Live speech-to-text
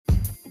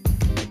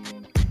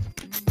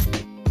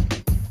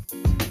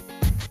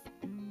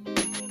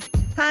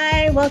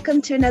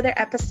welcome to another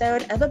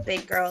episode of A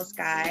Big Girls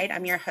Guide.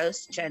 I'm your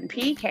host, Jen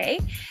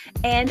PK,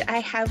 and I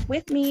have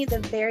with me the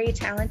very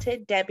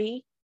talented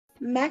Debbie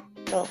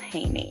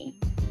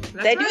McElhaney.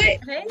 That's Did I right.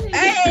 do it?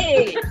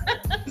 Hey!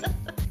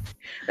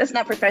 That's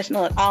not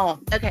professional at all.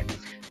 Okay.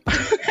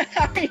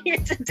 How are you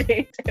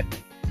today, Debbie?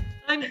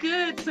 I'm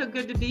good. So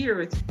good to be here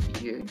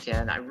with you,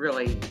 Jen. I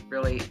really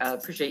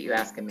appreciate you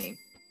asking me.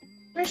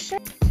 For sure.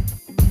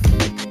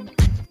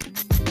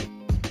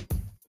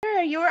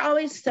 You were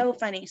always so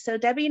funny. So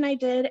Debbie and I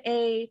did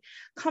a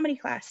comedy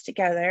class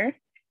together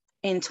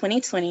in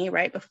 2020,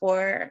 right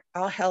before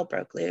all hell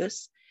broke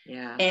loose.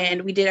 Yeah.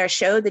 And we did our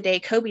show the day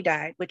Kobe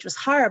died, which was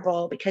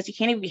horrible because you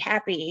can't even be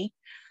happy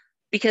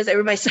because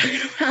everybody's talking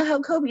about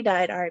how Kobe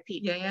died, RIP.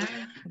 Yeah.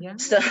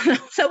 So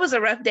it was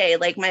a rough day.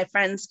 Like my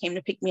friends came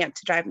to pick me up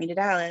to drive me to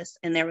Dallas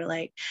and they were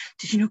like,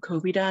 "Did you know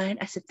Kobe died?"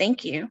 I said,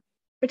 "Thank you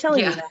for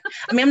telling me that."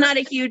 I mean, I'm not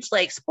a huge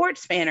like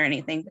sports fan or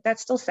anything, but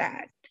that's still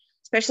sad,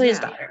 especially his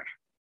daughter.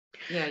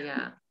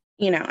 Yeah.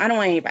 You know, I don't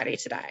want anybody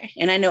to die.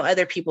 And I know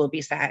other people would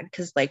be sad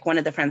because like one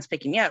of the friends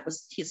picking me up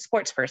he's a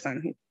sports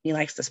person. He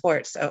likes the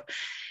sports. So,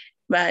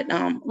 but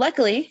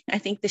luckily, I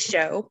think the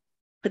show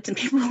put some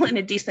people in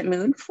a decent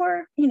mood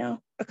for,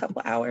 a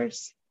couple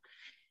hours.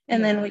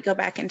 And then we go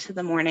back into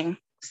the morning.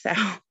 So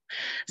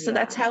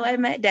that's how I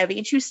met Debbie.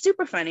 And she was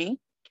super funny.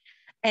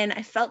 And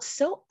I felt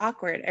so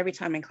awkward every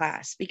time in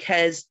class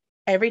because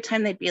every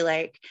time they'd be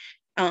like,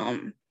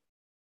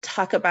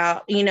 talk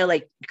about,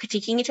 like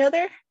critiquing each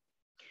other.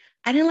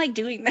 I didn't like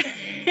doing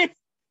that.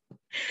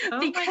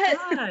 Because,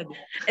 my God.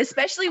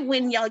 Especially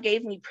when y'all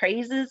gave me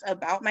praises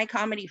about my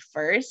comedy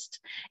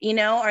first,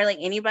 or like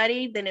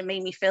anybody, then it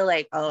made me feel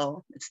like,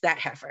 oh, it's that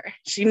heifer.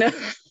 She knows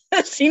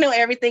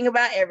everything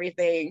about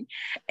everything.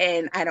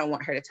 And I don't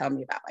want her to tell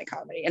me about my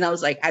comedy. And I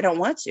was like, I don't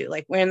want to.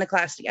 Like, we're in the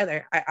class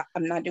together.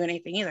 I'm not doing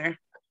anything either.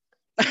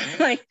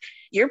 Like,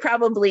 you're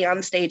probably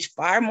on stage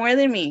far more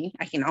than me.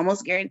 I can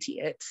almost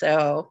guarantee it.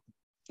 So,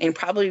 and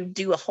probably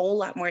do a whole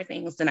lot more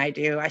things than I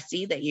do. I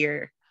see that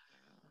you're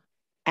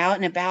out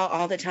and about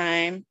all the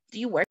time. Do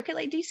you work at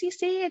like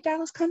DCC at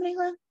Dallas Comedy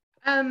Club?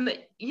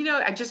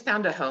 I just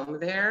found a home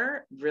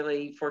there,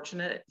 really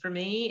fortunate for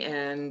me.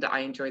 And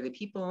I enjoy the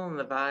people and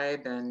the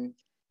vibe. And,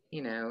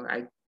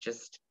 I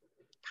just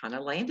kind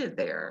of landed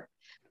there.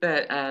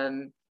 But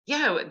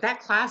that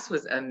class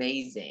was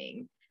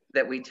amazing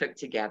that we took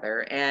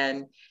together.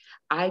 And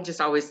I just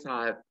always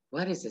thought,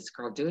 what is this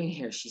girl doing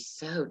here? She's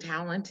so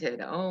talented.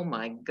 Oh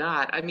my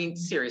God. I mean,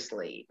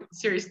 seriously,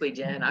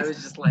 Jen, I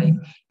was just like,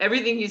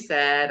 everything you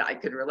said, I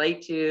could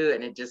relate to,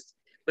 and it just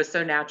was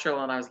so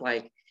natural. And I was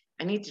like,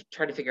 I need to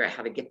try to figure out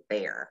how to get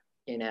there,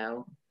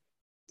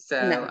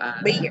 So, no,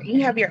 but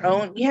you have your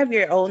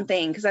own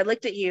thing. Because I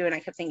looked at you and I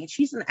kept thinking,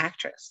 she's an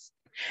actress.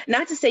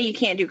 Not to say you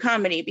can't do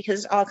comedy,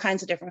 because all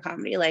kinds of different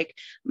comedy. Like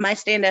my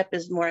stand-up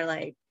is more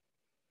like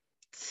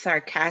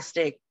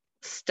sarcastic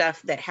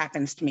stuff that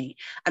happens to me.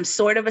 I'm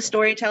sort of a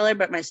storyteller,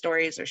 but my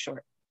stories are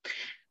short.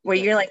 Where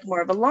you're like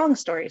more of a long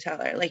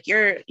storyteller, like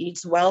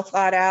it's well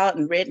thought out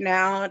and written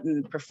out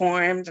and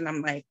performed. And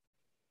I'm like,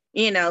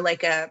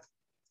 I'm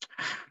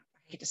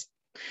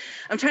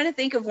trying to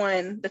think of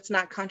one that's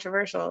not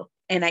controversial,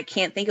 and I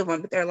can't think of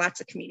one, but there are lots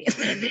of comedians.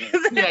 Yeah.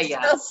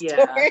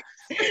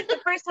 The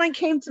first one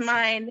came to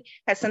mind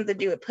has something to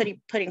do with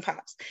pudding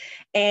pops,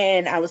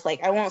 and I was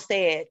like, I won't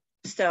say it,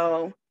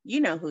 so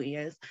you know who he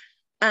is.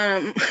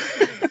 But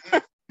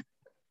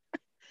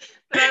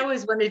I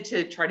always wanted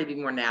to try to be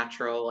more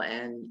natural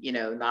and,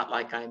 not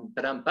like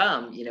but I'm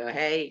bummed,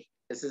 hey,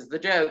 this is the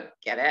joke,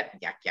 get it?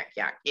 Yak.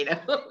 Yeah.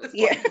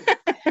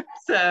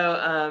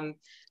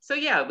 So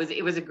yeah,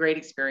 it was a great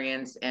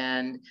experience.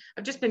 And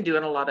I've just been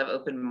doing a lot of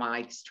open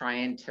mics,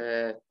 trying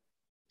to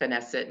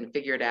finesse it and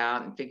figure it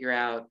out and figure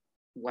out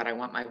what I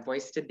want my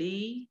voice to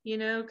be,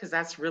 because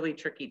that's really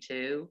tricky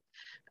too.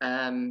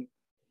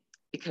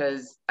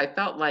 Because I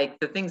felt like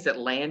the things that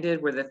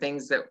landed were the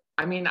things that,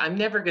 I'm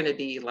never going to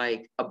be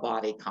like a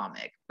body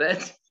comic,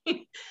 but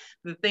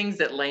the things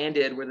that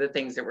landed were the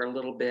things that were a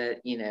little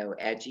bit,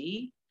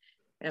 edgy.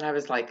 And I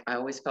was like, I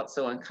always felt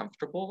so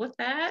uncomfortable with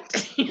that,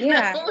 in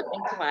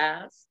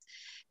class.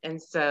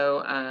 And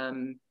so,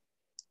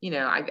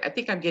 I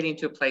think I'm getting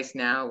to a place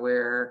now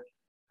where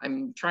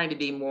I'm trying to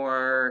be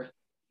more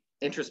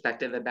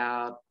introspective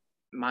about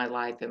my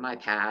life and my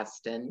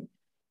past and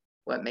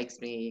what makes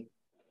me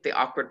the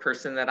awkward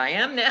person that I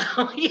am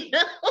now.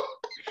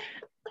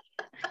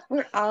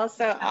 We're all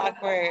so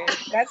awkward.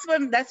 That's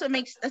what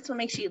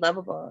makes you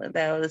lovable,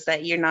 though, is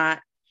that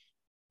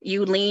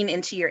you lean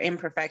into your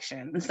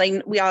imperfection. It's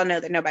like we all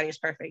know that nobody's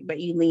perfect, but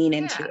you lean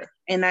into it,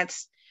 and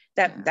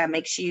that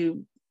makes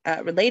you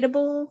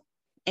relatable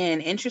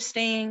and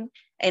interesting.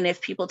 And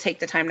if people take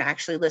the time to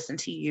actually listen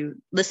to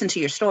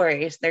your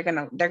stories, they're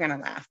gonna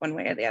laugh one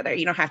way or the other.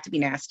 You don't have to be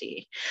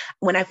nasty.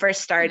 When I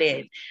first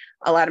started,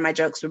 a lot of my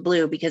jokes were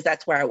blue because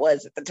that's where I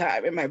was at the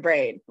time in my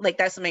brain. Like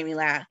that's what made me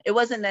laugh. It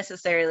wasn't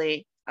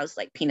necessarily, I was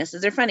like,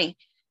 penises are funny.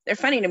 They're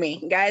funny to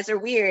me. Guys are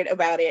weird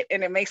about it,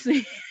 and it makes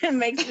me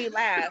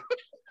laugh.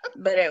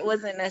 but it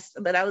wasn't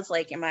but I was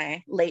like in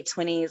my late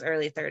 20s,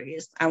 early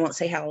 30s. I won't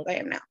say how old I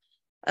am now.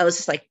 I was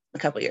just like a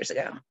couple years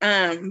ago.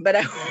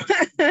 But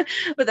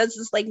but that's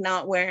just like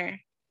not where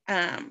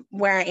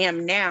I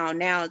am now.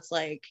 Now it's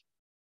like,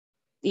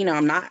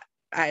 I'm not,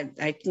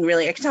 I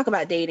can talk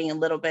about dating a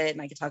little bit,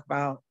 and I can talk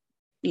about,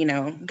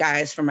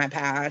 guys from my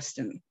past,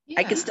 and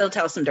I can still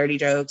tell some dirty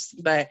jokes,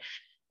 but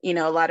a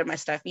lot of my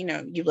stuff,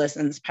 you've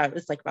listened,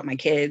 it's like about my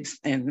kids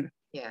and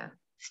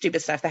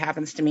stupid stuff that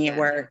happens to me at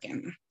work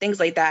and things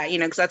like that,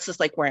 because that's just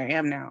like where I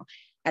am now.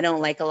 I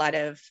don't like a lot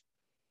of,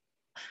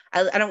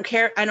 I don't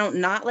care. I don't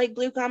not like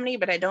blue comedy,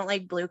 but I don't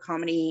like blue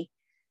comedy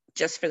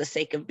just for the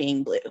sake of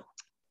being blue.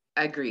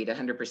 Agreed,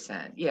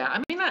 100%. Yeah,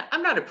 I mean,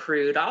 I'm not a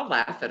prude. I'll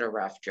laugh at a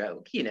rough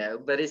joke,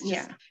 but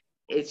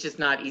it's just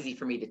not easy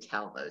for me to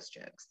tell those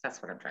jokes.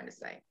 That's what I'm trying to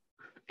say.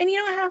 And you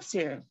don't have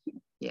to.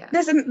 Yeah.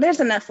 There's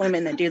enough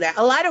women that do that.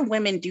 A lot of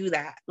women do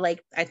that.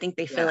 Like, I think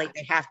they feel like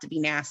they have to be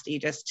nasty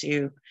just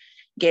to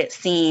get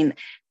seen.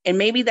 And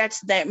maybe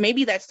that's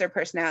their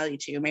personality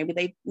too. Maybe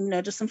they,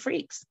 just some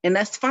freaks, and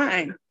that's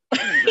fine.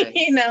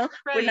 Right.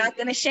 We're not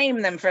going to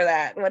shame them for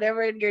that,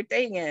 whatever your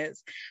thing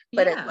is.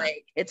 But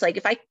it's like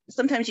if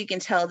sometimes you can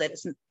tell that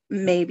it's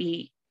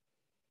maybe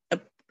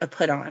a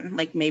put on,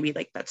 like maybe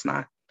like that's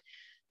not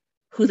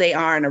who they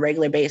are on a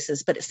regular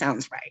basis, but it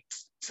sounds right.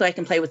 So I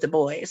can play with the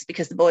boys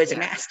because the boys are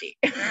nasty.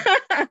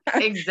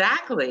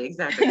 Exactly.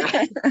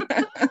 Right.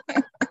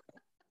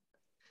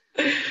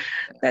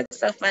 That's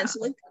so fun.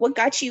 So what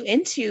got you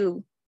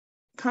into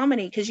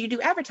comedy? Because you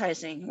do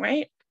advertising,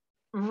 right?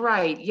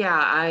 Right. Yeah.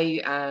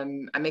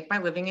 I make my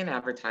living in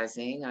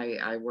advertising.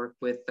 I work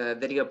with the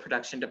video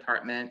production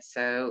department.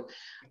 So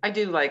I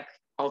do like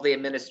all the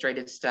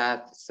administrative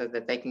stuff so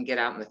that they can get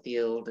out in the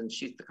field and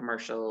shoot the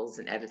commercials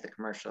and edit the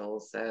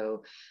commercials.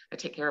 So I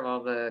take care of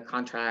all the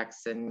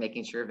contracts and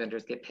making sure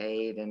vendors get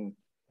paid and,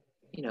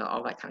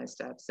 all that kind of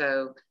stuff.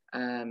 So,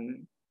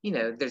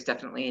 there's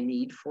definitely a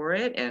need for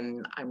it.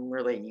 And I'm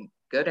really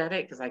good at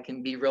it because I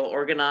can be real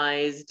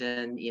organized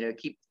and,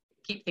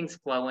 keep things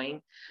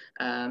flowing.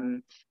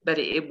 But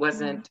it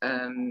wasn't,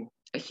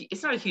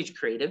 it's not a huge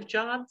creative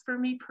job for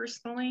me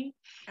personally.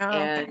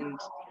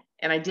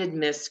 And I did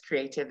miss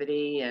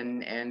creativity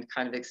and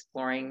kind of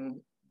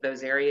exploring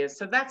those areas.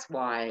 So that's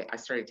why I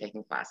started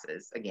taking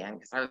classes again,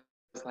 because I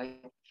was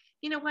like,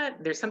 you know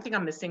what, there's something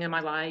I'm missing in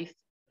my life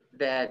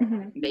that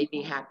made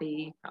me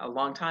happy a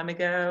long time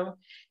ago.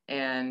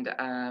 And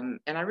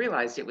I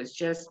realized it was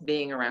just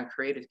being around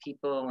creative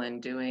people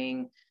and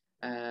doing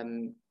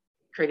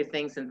creative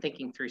things and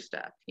thinking through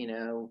stuff,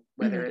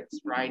 whether it's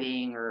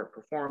writing or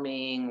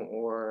performing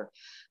or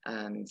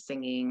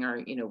singing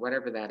or,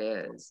 whatever that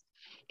is.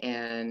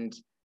 And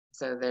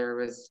so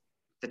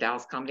the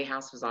Dallas Comedy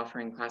House was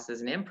offering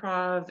classes in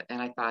improv.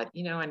 And I thought,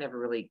 I never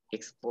really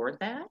explored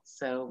that.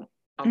 So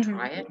I'll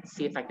try it and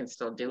see if I can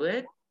still do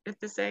it at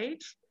this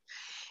age.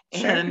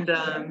 Sure. And,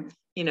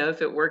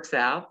 if it works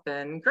out,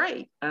 then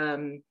great.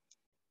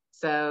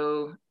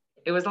 So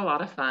it was a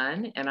lot of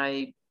fun. And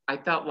I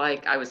felt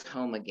like I was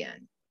home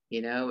again.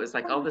 It was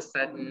like all of a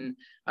sudden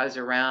I was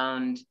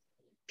around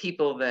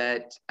people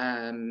that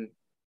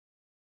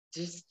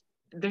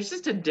there's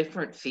just a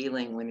different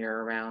feeling when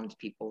you're around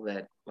people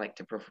that like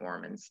to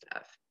perform and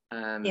stuff.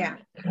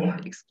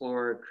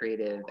 Explore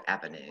creative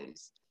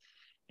avenues.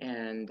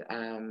 And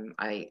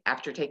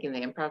after taking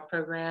the improv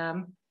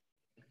program,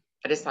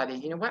 I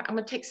decided, I'm going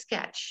to take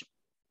sketch.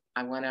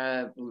 I want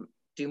to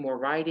do more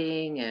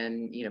writing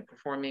and,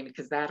 performing,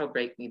 because that'll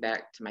break me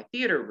back to my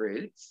theater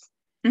roots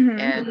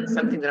and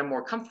something that I'm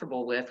more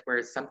comfortable with, where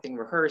it's something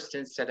rehearsed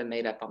instead of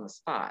made up on the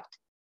spot.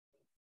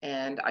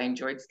 And I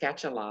enjoyed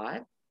sketch a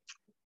lot.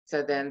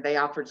 So then they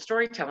offered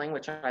storytelling,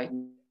 which I'd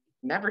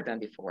never done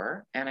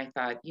before. And I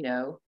thought,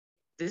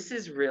 this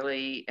is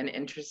really an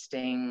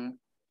interesting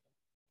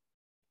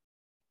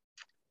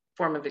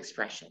form of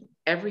expression.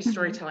 Every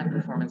storytelling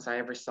performance I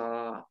ever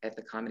saw at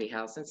the Comedy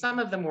House, and some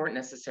of them weren't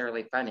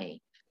necessarily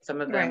funny, some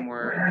of them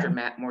were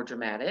more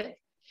dramatic,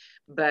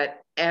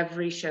 but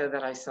every show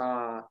that I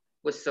saw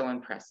was so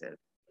impressive.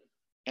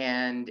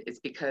 And it's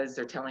because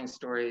they're telling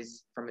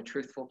stories from a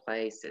truthful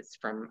place. It's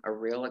from a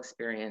real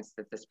experience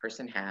that this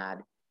person had.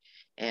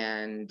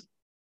 And,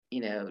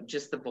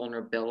 just the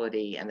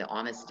vulnerability and the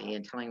honesty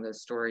in telling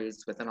those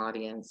stories with an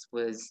audience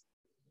was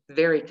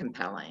very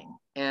compelling.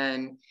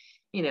 And,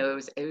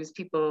 it was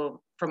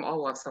people from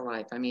all walks of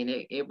life. I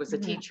mean, it was a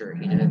teacher,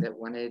 that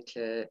wanted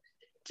to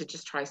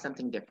just try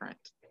something different.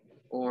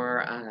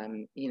 Or,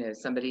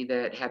 somebody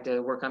that had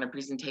to work on a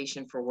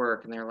presentation for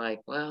work and they're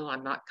like, well,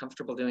 I'm not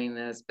comfortable doing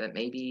this, but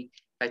maybe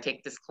if I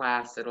take this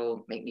class,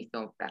 it'll make me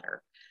feel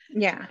better.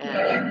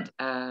 Yeah.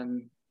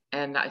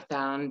 And I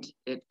found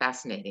it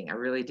fascinating. I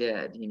really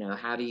did.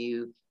 How do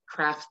you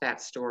craft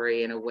that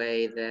story in a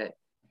way that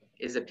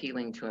is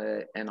appealing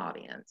to an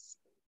audience?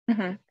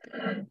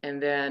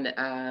 And then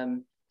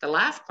the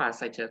last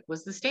class I took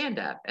was the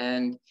stand-up.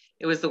 And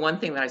it was the one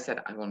thing that I said,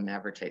 I will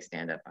never take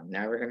stand-up. I'm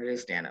never going to do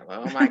stand-up.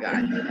 Oh my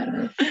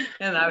God.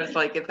 And I was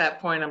like, at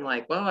that point, I'm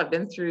like, well, I've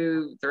been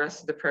through the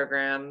rest of the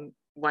program.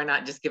 why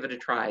not just give it a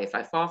try? If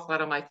I fall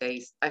flat on my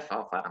face, I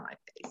fall flat on my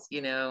face. I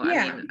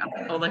Yeah. mean,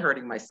 I'm only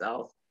hurting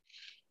myself,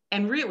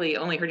 and really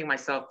only hurting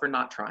myself for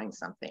not trying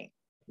something,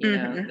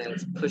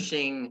 that's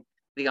pushing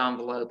the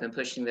envelope and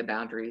pushing the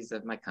boundaries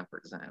of my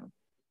comfort zone.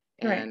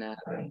 Right.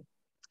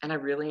 And I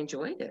really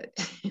enjoyed it.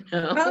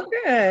 Oh,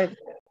 good.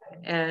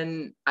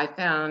 And I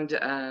found,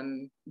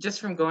 just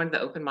from going to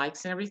the open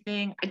mics and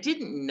everything, I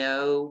didn't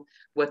know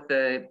what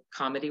the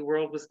comedy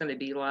world was going to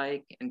be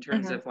like in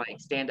terms of like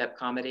stand-up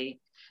comedy.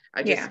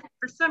 I just,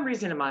 for some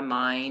reason in my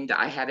mind,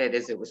 I had it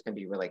as it was going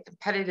to be really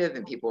competitive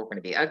and people were going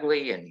to be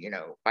ugly and,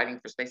 fighting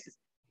for spaces.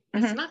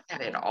 It's not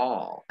that at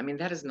all. I mean,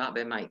 that has not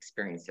been my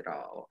experience at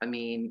all. I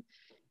mean,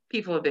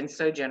 people have been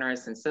so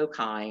generous and so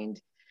kind,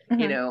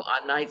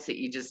 on nights that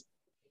you just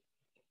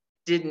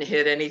didn't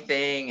hit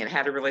anything and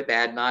had a really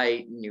bad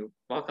night, and you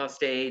walk off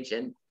stage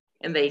and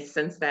they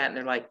sense that and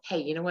they're like,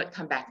 hey, you know what?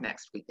 Come back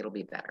next week. It'll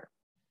be better.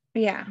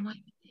 Yeah. I'm like,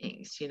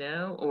 thanks,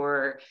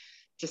 or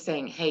just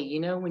saying, hey,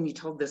 when you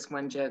told this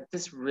one joke,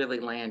 this really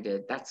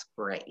landed. That's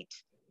great.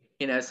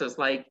 So it's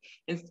like,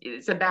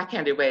 it's a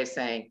backhanded way of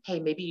saying, hey,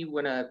 maybe you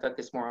want to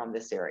focus more on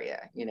this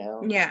area,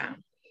 Yeah.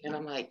 And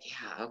I'm like,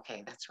 yeah,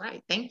 okay, that's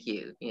right. Thank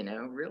you,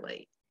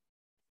 really.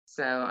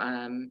 So,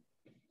 I'm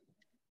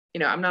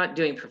not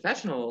doing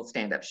professional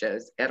stand-up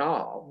shows at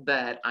all,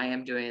 but I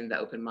am doing the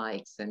open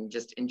mics and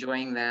just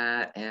enjoying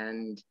that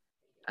and,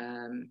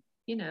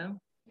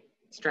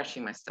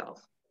 stretching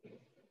myself.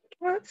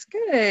 Well, that's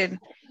good.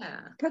 Yeah.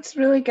 That's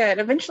really good.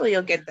 Eventually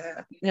you'll get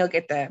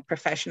the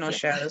professional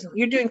shows.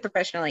 You're doing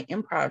professional like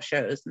improv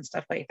shows and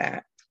stuff like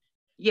that.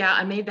 Yeah,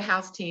 I made the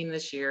house team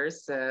this year,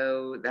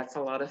 so that's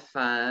a lot of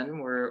fun.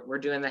 We're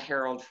doing the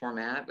Herald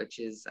format, which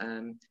is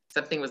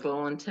something was a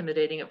little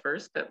intimidating at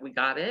first, but we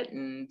got it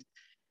and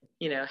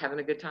having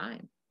a good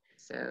time.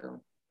 So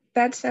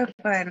that's so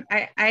fun.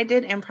 I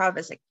did improv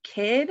as a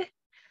kid.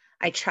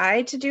 I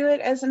tried to do it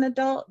as an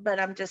adult, but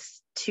I'm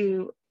just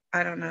too,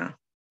 I don't know.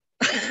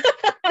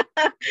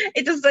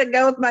 It just doesn't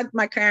go with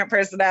my current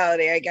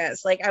personality, I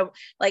guess. I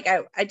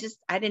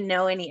didn't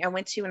know any. I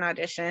went to an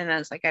audition and I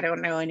was like, I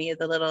don't know any of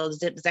the little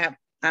zip zap,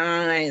 I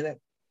don't know any of the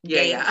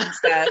games and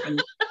stuff.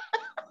 And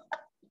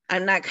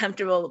I'm not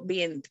comfortable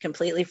being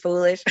completely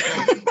foolish.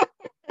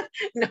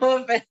 No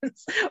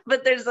offense,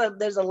 but there's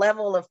a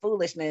level of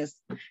foolishness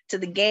to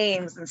the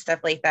games and stuff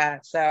like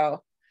that.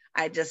 So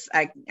I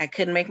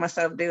couldn't make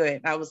myself do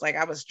it. I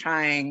was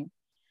trying.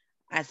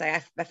 I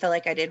feel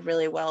like I did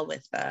really well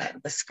with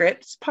the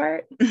scripts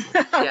part.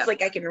 I was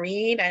like, I can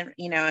read, and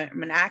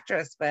I'm an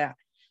actress, but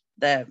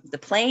the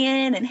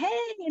playing and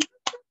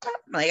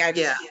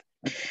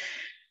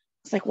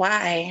it's like,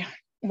 why?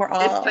 We're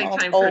all it's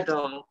playtime old. For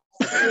adults.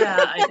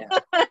 Yeah, I know.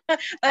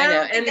 I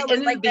know. And it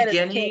was like that as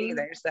a kid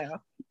either. So.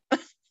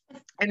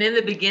 And in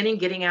the beginning,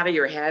 getting out of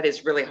your head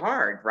is really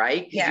hard,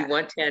 right? Because you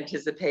want to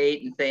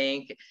anticipate and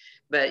think,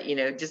 but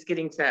just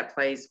getting to that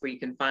place where you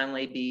can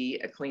finally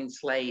be a clean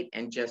slate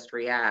and just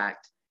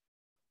react.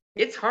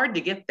 It's hard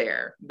to get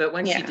there, but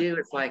once you do,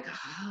 it's like,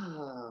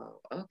 oh,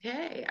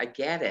 okay, I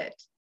get it.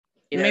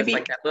 Maybe it's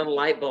like that little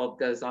light bulb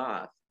goes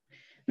off.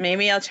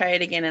 Maybe I'll try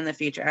it again in the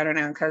future. I don't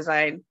know, because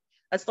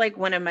that's like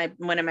one of my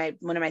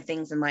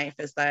things in life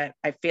is that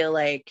I feel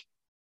like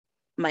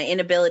my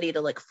inability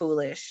to look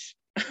foolish.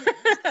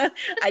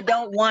 I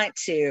don't want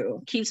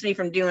to, keeps me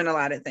from doing a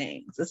lot of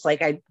things. It's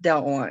like, I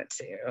don't want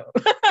to.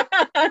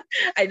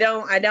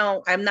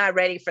 I'm not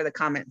ready for the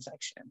comment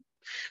section.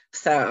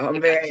 So I'm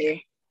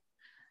very,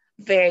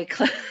 very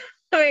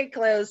very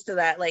close to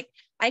that. Like,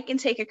 I can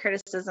take a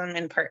criticism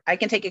I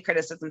can take a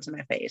criticism to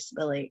my face,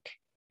 but like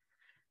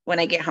when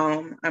I get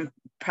home, I'm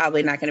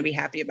probably not going to be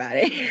happy about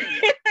it.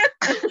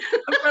 I'm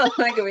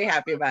probably not going to be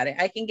happy about it.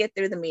 I can get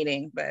through the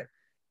meeting, but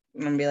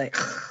I'm going to be like,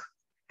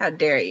 how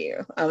dare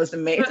you? I was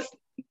amazed.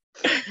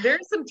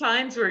 There's some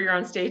times where you're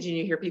on stage and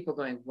you hear people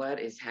going, what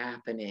is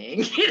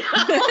happening?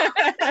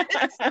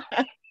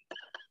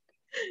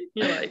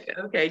 You're like,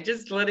 okay,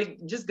 just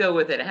go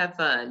with it. Have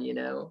fun,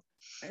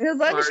 As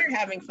long as you're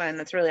having fun,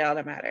 that's really all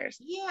that matters.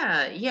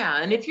 Yeah.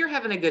 And if you're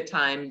having a good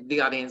time,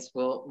 the audience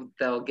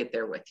they'll get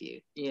there with you,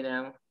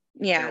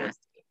 Yeah.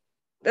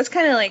 That's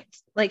kind of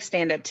like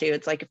stand-up too.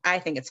 It's like, if I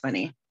think it's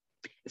funny,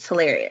 it's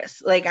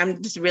hilarious. Like,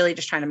 I'm just really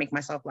just trying to make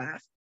myself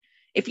laugh.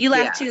 If you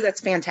laugh too, that's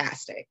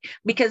fantastic,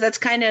 because that's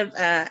kind of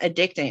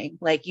addicting.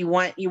 Like, you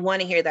want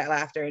to hear that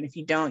laughter, and if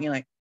you don't, you're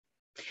like,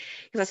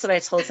 because that's what I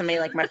told somebody.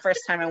 Like, my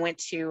first time I went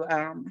to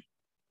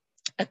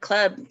a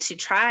club to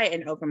try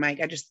an open mic,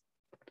 I just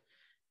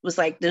was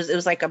like, it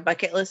was like a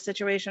bucket list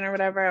situation or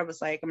whatever. I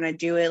was like, I'm gonna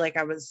do it. Like,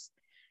 I was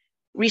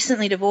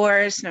recently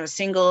divorced and I was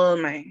single,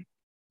 and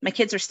my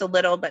kids are still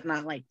little, but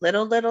not like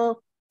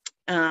little.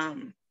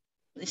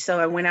 So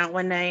I went out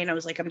one night and I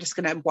was like, I'm just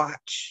gonna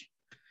watch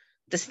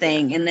this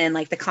thing. And then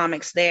like the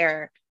comics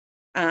there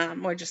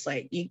were just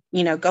like, you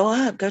go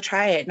up, go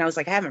try it. And I was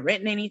like, I haven't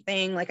written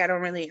anything. Like, I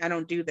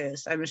don't do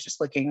this. I was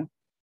just looking,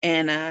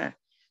 and I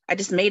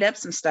just made up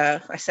some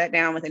stuff. I sat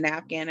down with a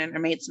napkin and I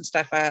made some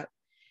stuff up.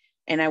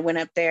 And I went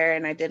up there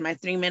and I did my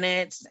 3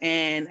 minutes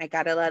and I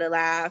got a lot of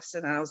laughs.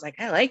 And I was like,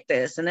 I like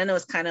this. And then it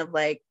was kind of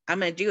like, I'm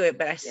going to do it.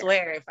 But I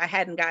swear, if I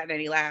hadn't gotten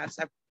any laughs,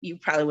 you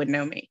probably would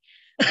know me.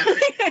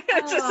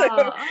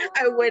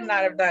 I would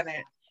not have done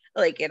it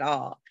like at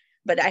all.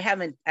 But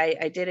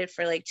I did it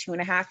for like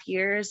 2.5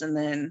 years and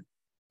then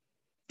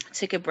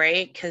took a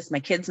break because my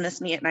kids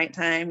missed me at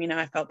nighttime.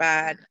 I felt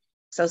bad.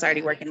 So I was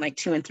already working like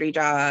 2 and 3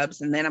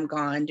 jobs, and then I'm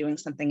gone doing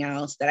something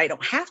else that I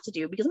don't have to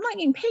do because I'm not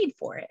getting paid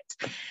for it.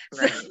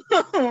 Right.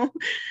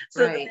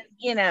 So right.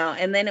 Then,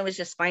 and then it was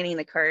just finding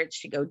the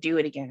courage to go do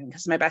it again.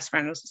 Because my best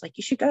friend was just like,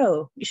 you should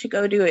go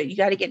do it. You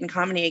got to get in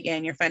comedy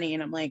again. You're funny.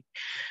 And I'm like,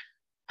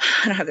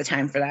 I don't have the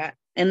time for that.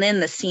 And then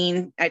the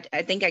scene, I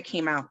think I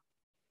came out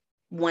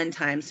one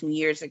time some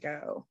years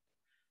ago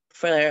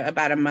for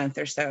about a month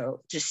or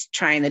so, just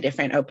trying the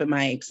different open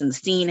mics, and the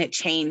scene had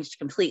changed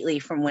completely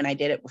from when I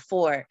did it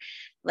before.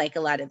 Like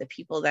a lot of the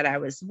people that I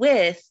was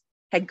with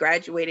had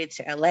graduated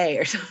to LA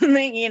or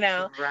something,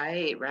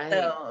 Right.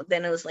 So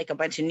then it was like a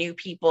bunch of new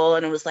people,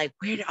 and it was like,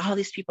 where did all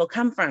these people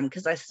come from?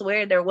 Because I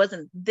swear there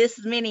wasn't this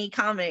many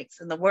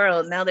comics in the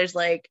world. Now there's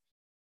like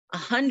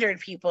 100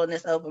 people in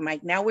this open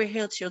mic. Now we're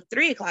here till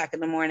 3:00 in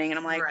the morning, and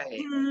I'm like,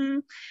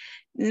 right.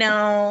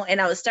 No. And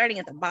I was starting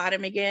at the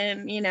bottom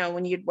again,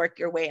 when you'd work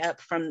your way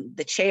up from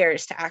the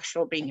chairs to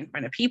actual being in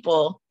front of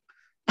people.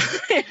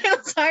 It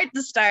was hard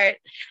to start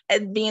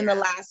as being the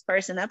last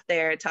person up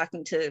there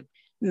talking to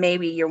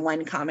maybe your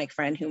one comic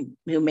friend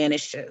who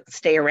managed to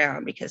stay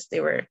around because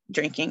they were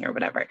drinking or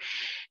whatever.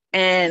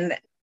 And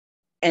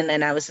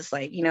then I was just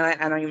like,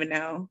 I don't even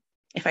know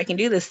if I can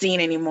do this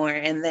scene anymore.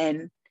 And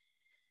then,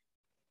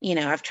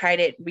 I've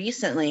tried it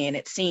recently and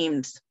it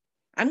seems,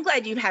 I'm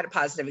glad you've had a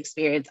positive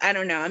experience. I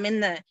don't know. I'm in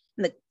the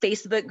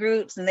Facebook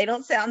groups and they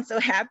don't sound so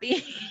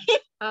happy.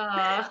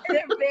 They're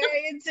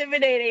very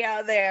intimidating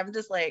out there. I'm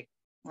just like,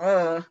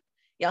 oh,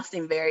 y'all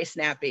seem very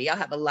snappy. Y'all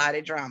have a lot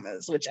of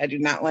dramas, which I do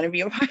not want to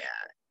be a part of.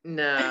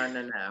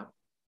 No.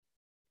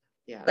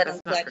 Yeah, but that's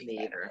I'm not for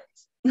me either.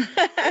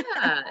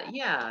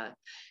 Yeah.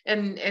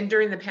 And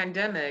during the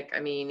pandemic, I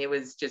mean, it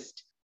was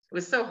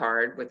so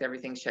hard with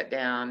everything shut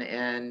down.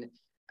 And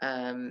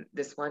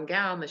this one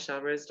gal,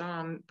 Michelle Rose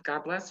Dahm,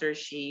 God bless her,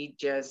 she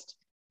just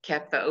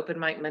kept the open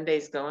mic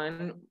Mondays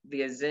going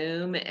via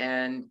Zoom,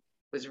 and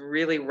was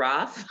really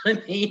rough.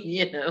 I mean,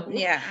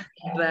 yeah,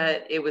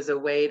 but it was a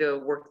way to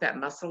work that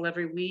muscle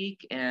every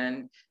week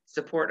and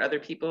support other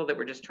people that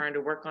were just trying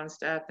to work on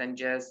stuff and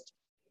just,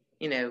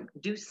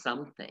 do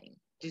something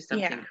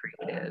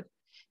creative.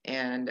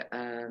 And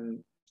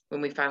when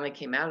we finally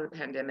came out of the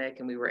pandemic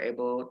and we were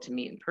able to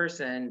meet in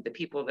person, the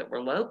people that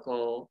were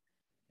local,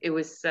 it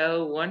was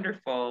so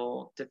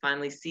wonderful to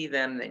finally see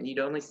them, that you'd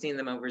only seen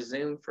them over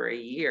Zoom for a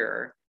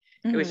year.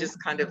 It was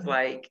just kind of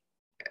like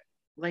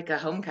a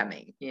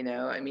homecoming,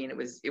 I mean,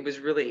 it was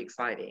really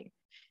exciting.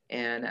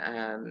 And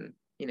have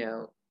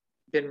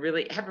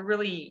a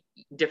really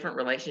different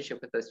relationship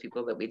with those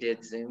people that we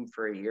did Zoom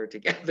for a year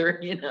together,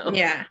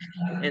 yeah,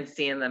 and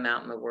seeing them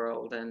out in the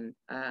world. And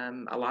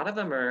a lot of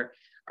them are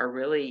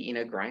really,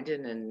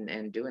 grinding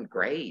and doing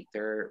great.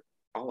 They're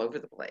all over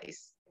the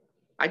place.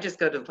 I just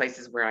go to the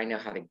places where I know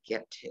how to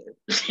get to,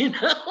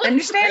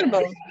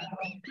 Understandable.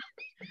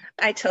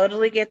 I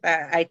totally get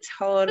that.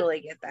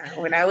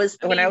 When I was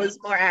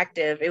more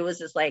active, it was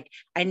just like,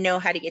 I know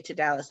how to get to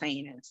Dallas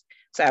Hyenas.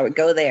 So I would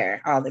go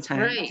there all the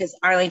time, because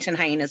Arlington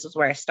Hyenas was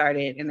where I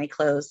started, and they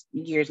closed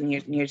years and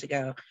years and years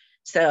ago.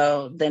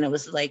 So then it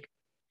was like,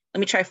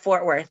 let me try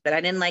Fort Worth, but I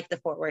didn't like the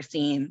Fort Worth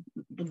scene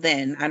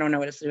then. I don't know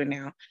what it's doing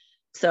now.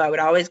 So I would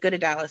always go to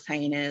Dallas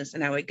Hyenas,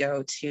 and I would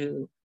go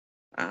to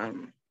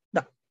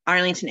the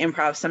Arlington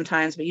Improv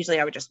sometimes, but usually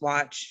I would just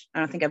watch. I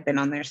don't think I've been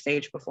on their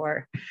stage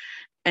before.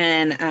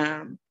 And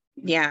I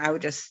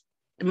would just,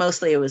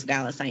 mostly it was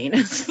Dallas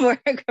Hyenas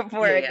for a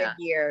good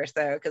year or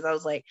so, because I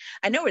was like,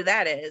 I know where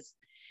that is.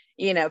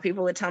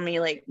 People would tell me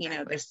like,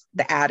 there's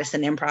the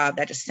Addison Improv,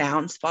 that just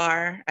sounds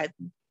far. I've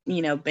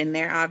been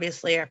there.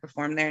 Obviously, I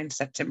performed there in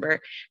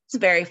September. It's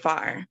very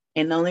far,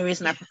 and the only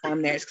reason I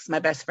performed there is because my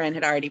best friend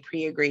had already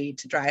pre-agreed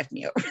to drive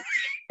me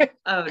over.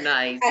 Oh,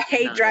 nice. I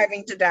hate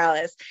driving to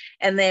Dallas.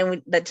 And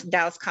then the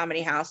Dallas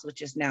Comedy House,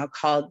 which is now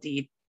called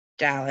the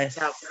Dallas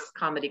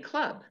Comedy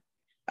Club.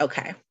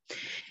 Okay.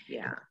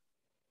 Yeah.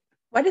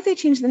 Why did they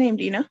change the name?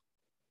 Do you know?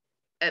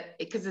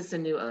 Because it's a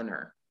new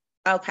owner.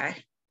 Okay.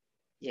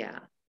 Yeah.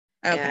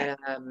 Okay.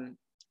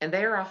 And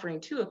they are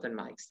offering 2 open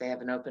mics. They have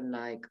an open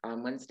mic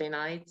on Wednesday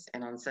nights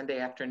and on Sunday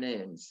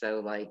afternoons.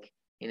 So like,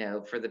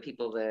 for the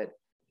people that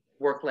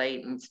work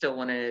late and still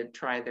want to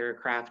try their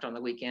craft on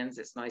the weekends,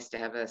 it's nice to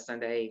have a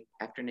Sunday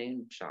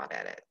afternoon shot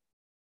at it.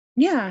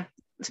 Yeah.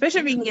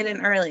 Especially if you can get in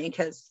early,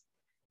 because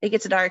it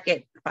gets dark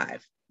at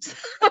 5.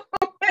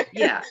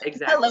 Yeah,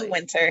 exactly. Hello,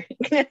 winter.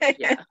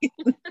 Yeah.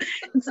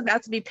 It's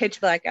about to be pitch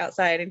black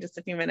outside in just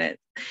a few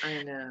minutes.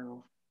 I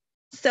know.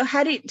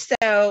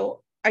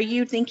 So are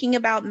you thinking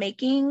about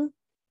making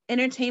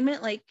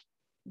entertainment like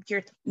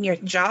your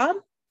job?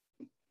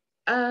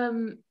 I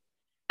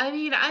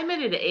mean, I'm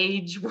at an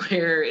age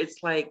where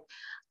it's like,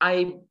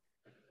 I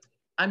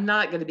I'm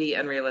not going to be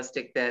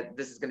unrealistic that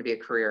this is going to be a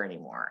career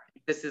anymore.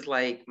 This is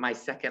like my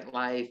second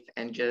life,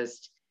 and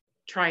just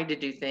trying to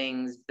do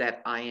things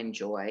that I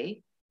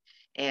enjoy.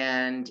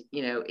 And,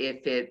 you know,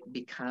 if it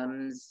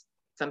becomes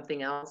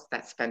something else,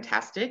 that's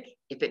fantastic.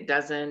 If it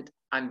doesn't,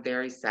 I'm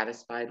very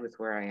satisfied with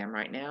where I am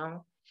right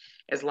now.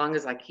 As long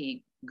as I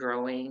keep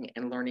growing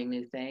and learning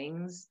new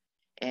things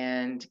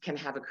and can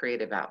have a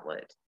creative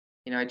outlet.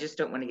 You know, I just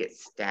don't want to get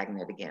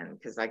stagnant again,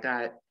 because I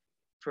got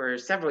for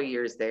several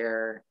years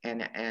there,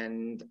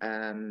 and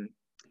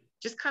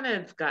just kind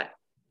of got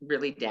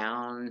really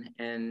down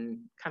and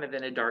kind of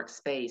in a dark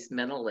space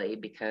mentally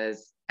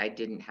because I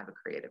didn't have a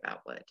creative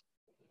outlet.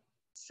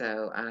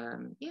 So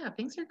yeah,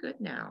 things are good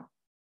now.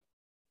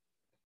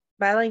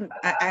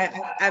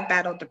 I've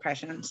battled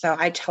depression, so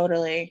I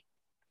totally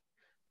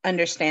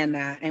understand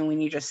that. And when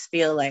you just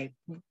feel like,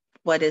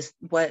 what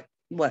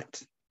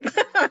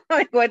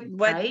like what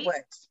Right?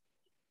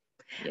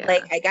 Yeah.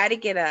 Like, I got to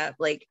get up.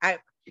 Like,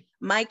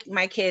 my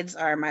kids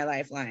are my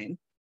lifeline.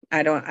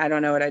 I don't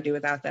know what I do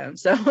without them.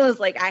 So it was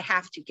like, I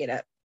have to get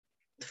up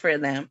for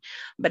them.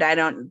 But I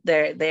don't,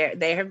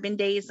 there have been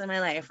days in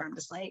my life where I'm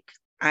just like,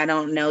 I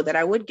don't know that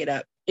I would get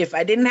up if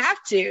I didn't have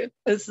to.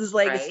 This is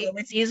like, It's so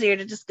much easier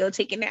to just go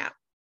take a nap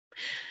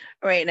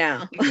right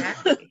now.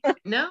 Exactly.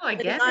 No, I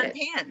get it.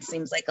 Pants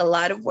seems like a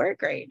lot of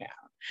work right now.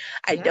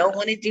 I don't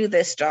want to do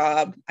this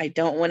job. I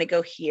don't want to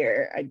go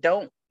here. I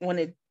don't want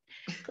to,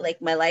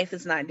 like, my life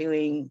is not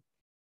doing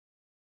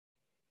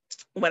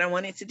what I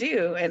want it to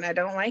do, and I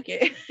don't like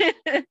it.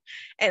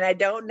 And I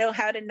don't know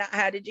how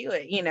to do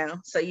it, you know.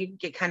 So you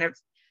get kind of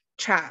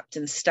trapped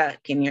and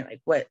stuck, and you're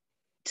like, what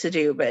to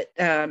do? But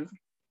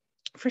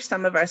for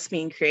some of us,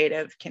 being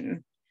creative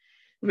can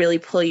really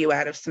pull you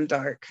out of some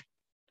dark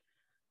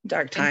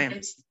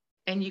times.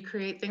 And you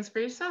create things for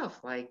yourself,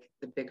 like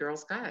the Big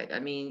Girls Guide. I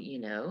mean, you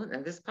know,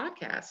 and this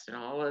podcast and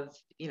all of,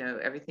 you know,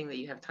 everything that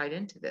you have tied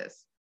into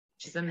this,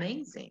 which is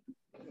amazing.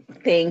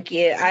 Thank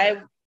you.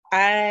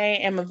 I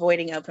am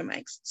avoiding open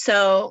mics.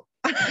 So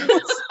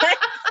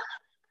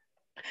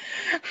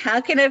how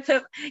can I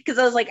put, because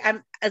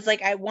I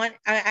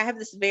have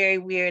this very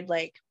weird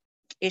like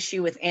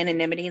issue with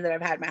anonymity that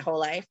I've had my whole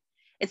life.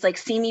 It's like,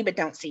 see me, but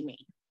don't see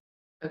me.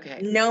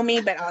 Okay. Know me,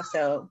 but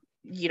also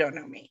you don't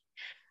know me.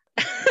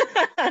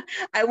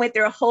 I went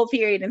through a whole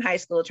period in high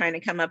school trying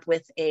to come up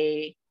with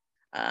a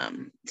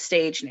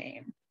stage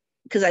name,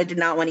 because I did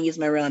not want to use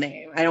my real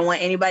name. I don't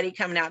want anybody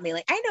coming out and being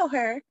like, I know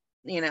her,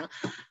 you know.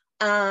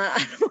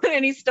 I don't want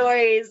any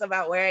stories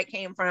about where I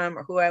came from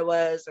or who I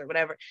was or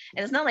whatever.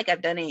 And it's not like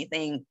I've done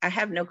anything. I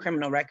have no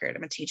criminal record.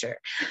 I'm a teacher.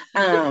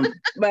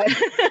 But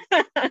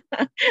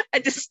I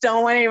just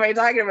don't want anybody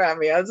talking about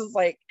me. I was just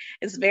like,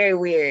 it's very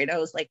weird. I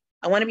was like,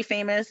 I want to be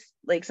famous,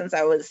 like, since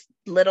I was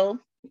little,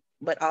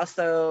 but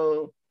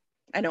also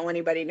I don't want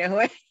anybody to know who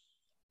I am.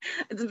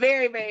 It's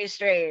very, very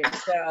strange.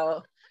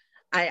 So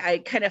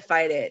I kind of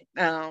fight it.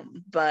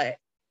 But,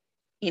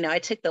 you know, I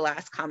took the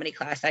last comedy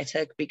class I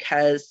took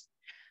because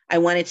I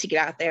wanted to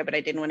get out there, but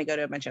I didn't want to go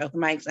to a bunch of open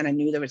mics, and I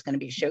knew there was going to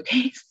be a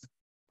showcase.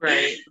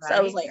 Right. So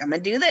I was like, I'm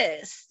going to do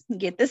this,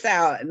 get this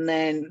out. And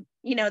then,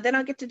 you know, then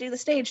I'll get to do the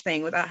stage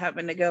thing without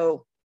having to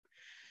go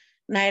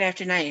night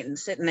after night and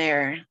sitting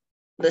there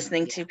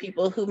listening to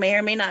people who may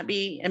or may not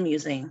be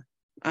amusing,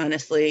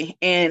 honestly.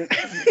 And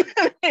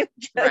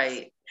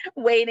right.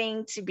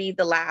 waiting to be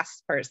the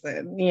last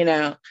person, you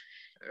know.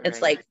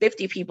 It's like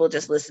 50 people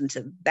just listen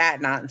to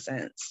that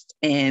nonsense,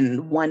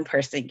 and one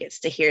person gets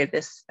to hear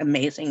this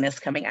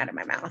amazingness coming out of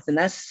my mouth, and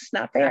that's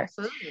not fair.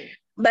 Absolutely.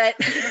 But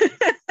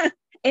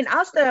and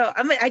also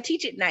I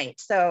teach at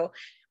night, so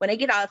when I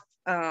get off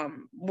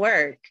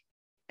work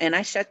and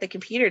I shut the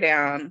computer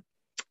down,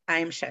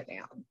 I'm shut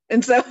down.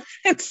 And so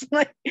it's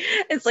like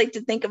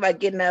to think about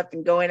getting up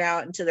and going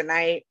out into the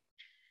night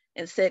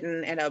and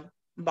sitting in a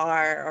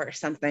bar or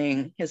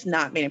something has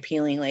not been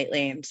appealing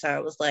lately. And so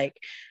I was like,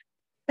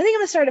 I think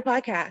I'm gonna start a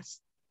podcast.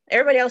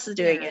 Everybody else is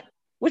doing it,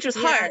 which was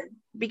hard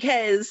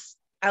because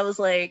I was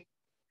like,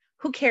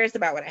 who cares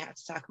about what I have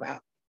to talk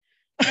about?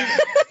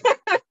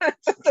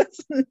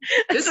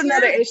 that's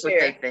another issue. What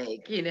they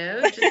think, you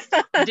know, just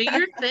do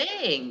your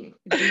thing.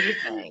 Do your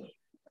thing.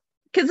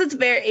 Because it's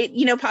very,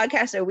 you know,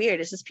 podcasts are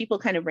weird. It's just people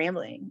kind of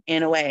rambling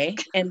in a way.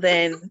 And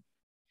then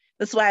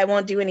that's why I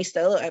won't do any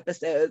solo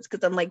episodes,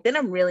 because I'm like, then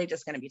I'm really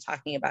just going to be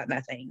talking about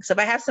nothing. So if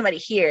I have somebody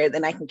here,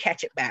 then I can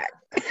catch it back.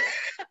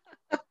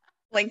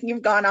 Like,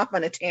 you've gone off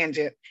on a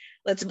tangent.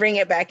 Let's bring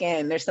it back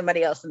in. There's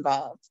somebody else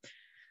involved.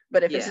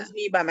 But if it's just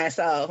me by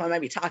myself, I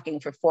might be talking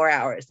for 4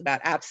 hours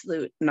about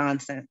absolute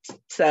nonsense.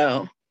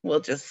 So we'll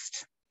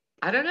just.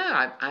 I don't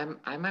know.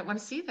 I might want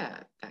to see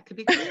that. That could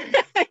be cool.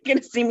 You're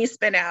gonna see me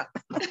spin out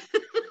on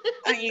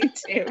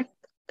YouTube.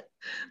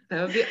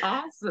 That would be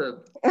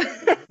awesome.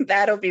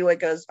 That'll be what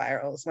goes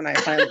viral, is when I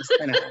finally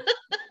spin out.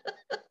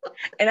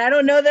 And I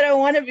don't know that I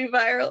want to be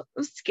viral.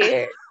 I'm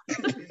scared.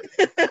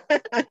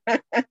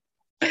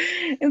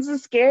 It's a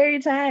scary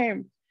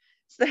time.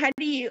 So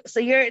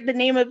the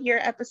name of your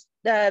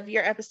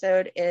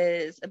episode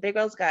is A Big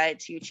Girl's Guide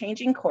to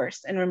Changing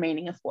Course and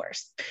Remaining a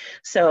Force.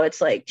 So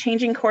it's like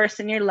changing course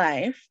in your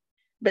life,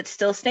 but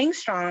still staying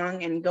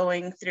strong and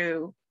going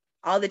through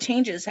all the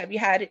changes. Have you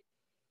had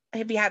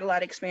a lot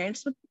of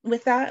experience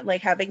with that,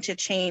 like having to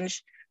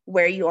change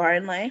where you are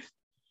in life?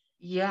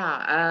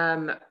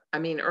 Yeah. I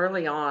mean,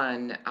 early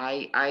on,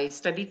 I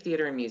studied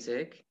theater and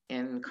music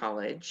in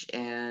college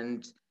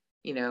and,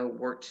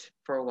 worked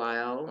for a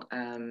while.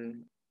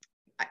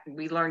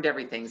 We learned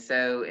everything.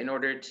 So in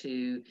order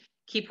to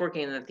keep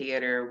working in the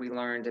theater, we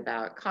learned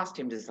about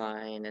costume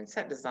design and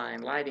set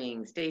design,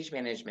 lighting, stage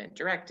management,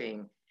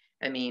 directing.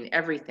 I mean,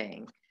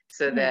 everything.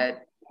 So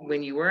that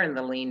when you were in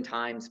the lean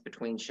times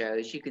between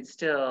shows, you could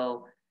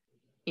still,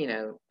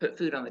 put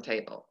food on the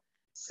table.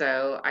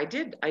 So I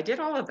did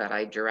all of that.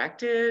 I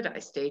directed, I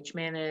stage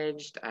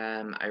managed,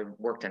 I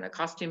worked in a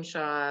costume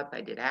shop,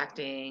 I did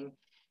acting,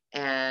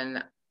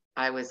 and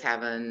I was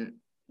having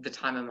the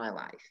time of my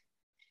life.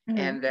 Mm-hmm.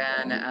 And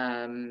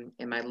then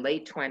in my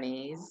late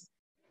 20s,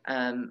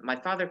 my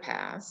father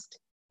passed,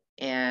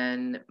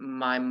 and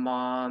my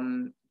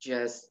mom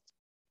just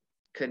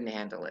couldn't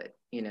handle it.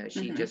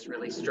 She just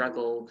really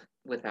struggled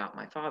without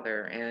my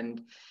father.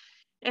 And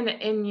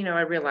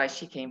I realized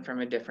she came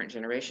from a different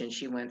generation.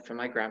 She went from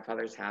my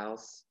grandfather's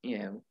house,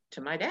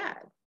 to my dad,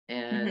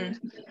 and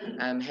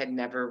had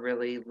never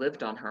really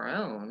lived on her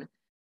own.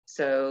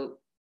 So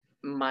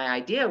my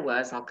idea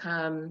was I'll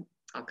come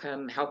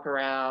help her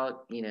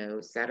out,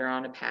 set her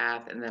on a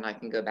path, and then I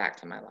can go back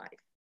to my life.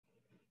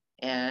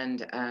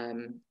 And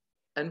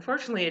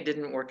unfortunately, it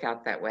didn't work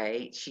out that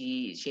way.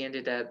 She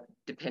ended up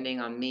depending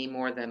on me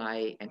more than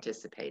I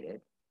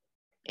anticipated.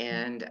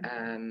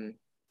 And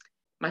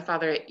my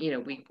father,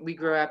 we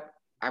grew up.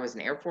 I was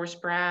an Air Force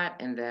brat,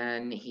 and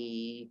then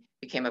he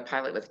became a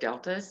pilot with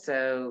Delta.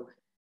 So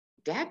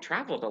Dad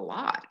traveled a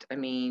lot. I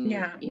mean,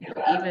 Yeah.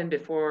 even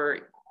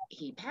before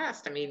he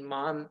passed, I mean,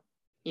 Mom,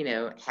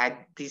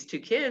 had these two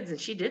kids,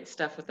 and she did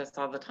stuff with us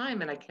all the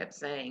time. And I kept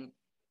saying,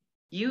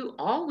 you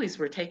always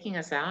were taking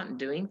us out and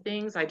doing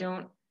things. I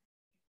don't,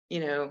 you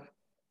know,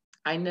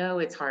 I know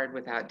it's hard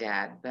without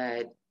Dad,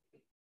 but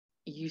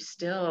you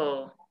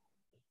still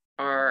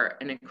are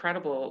an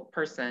incredible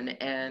person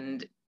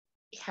and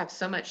have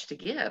so much to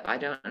give. I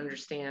don't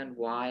understand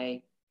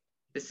why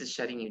this is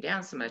shutting you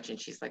down so much. And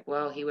she's like,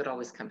 well, he would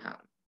always come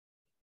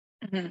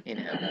home, you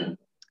know?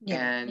 Yeah.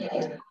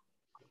 And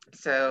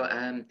so,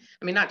 I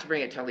mean, not to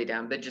bring it totally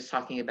down, but just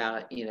talking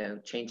about,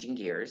 changing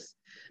gears.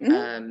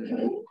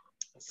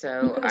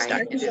 So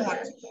I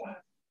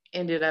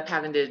ended up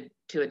having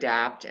to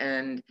adapt.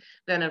 And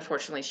then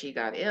unfortunately she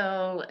got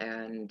ill,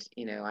 and,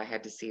 I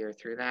had to see her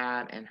through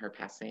that and her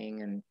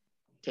passing and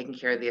taking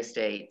care of the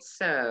estate.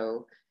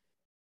 So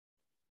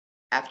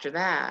after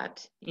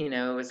that,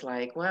 it was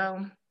like,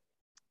 well,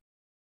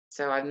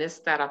 so I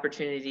missed that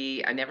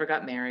opportunity. I never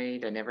got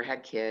married. I never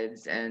had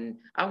kids. And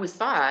I always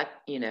thought,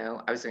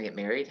 I was going to get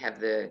married, have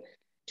the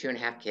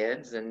 2.5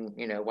 kids and,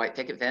 white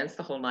picket fence,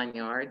 the whole 9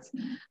 yards.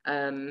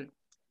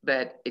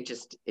 But it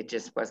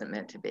just wasn't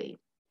meant to be.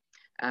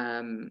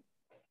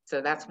 So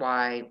that's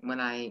why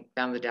when I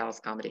found the Dallas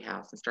Comedy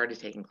House and started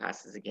taking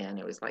classes again,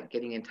 it was like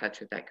getting in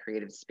touch with that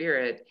creative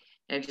spirit,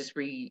 and it just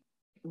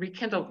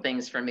rekindled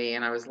things for me.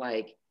 And I was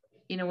like,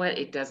 you know what?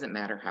 It doesn't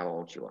matter how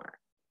old you are.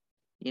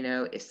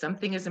 If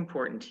something is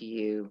important to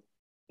you,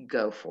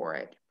 go for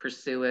it,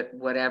 pursue it,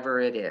 whatever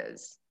it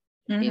is,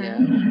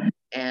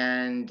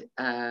 and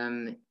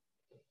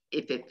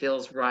if it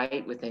feels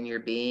right within your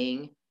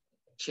being,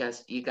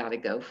 you got to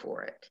go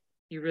for it.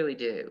 You really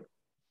do.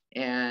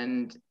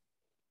 And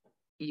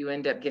you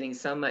end up getting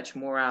so much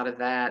more out of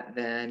that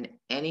than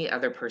any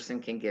other person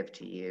can give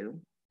to you.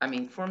 I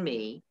mean, for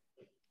me,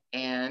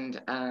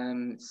 and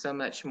so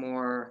much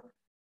more,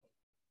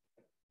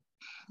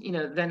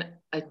 than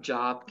a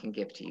job can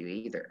give to you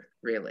either,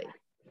 really.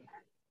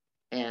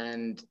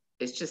 And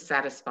it's just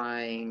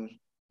satisfying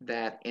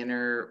that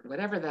inner,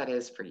 whatever that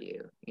is for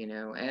you,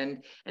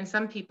 and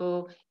some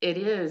people, it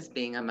is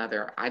being a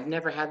mother. I've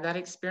never had that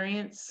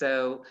experience,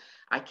 so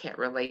I can't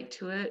relate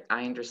to it.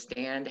 I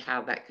understand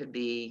how that could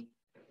be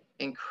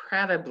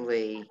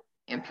incredibly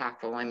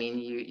impactful. I mean,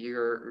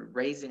 you're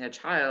raising a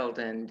child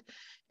and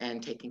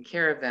taking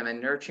care of them and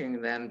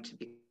nurturing them to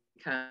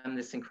become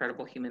this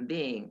incredible human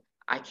being.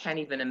 I can't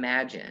even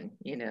imagine,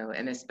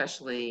 and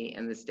especially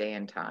in this day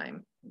and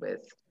time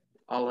with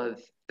all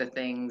of the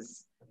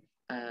things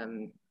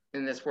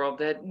in this world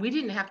that we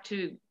didn't have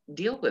to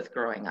deal with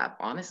growing up,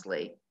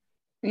 honestly.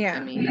 Yeah. I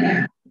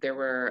mean, there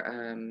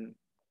were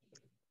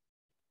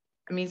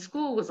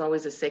school was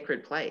always a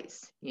sacred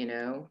place,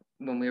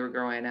 when we were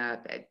growing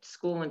up. At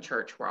school and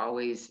church were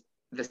always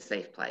the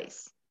safe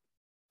place.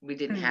 We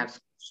didn't have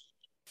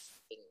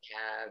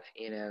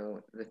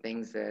the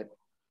things that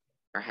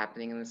are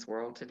happening in this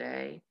world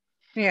today.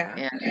 Yeah.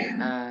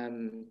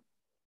 And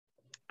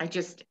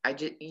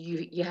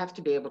you have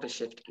to be able to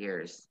shift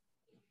gears.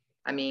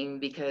 I mean,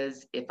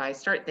 because if I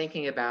start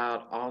thinking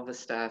about all the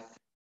stuff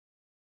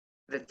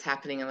that's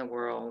happening in the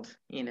world,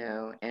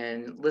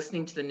 and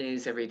listening to the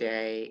news every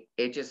day,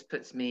 it just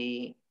puts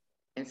me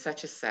in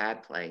such a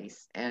sad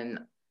place. And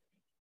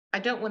I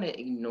don't want to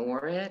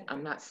ignore it.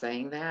 I'm not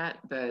saying that,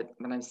 but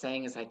what I'm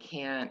saying is I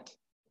can't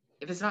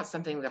if it's not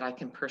something that I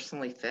can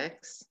personally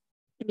fix,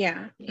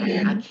 Yeah.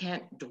 I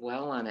can't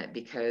dwell on it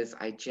because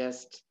I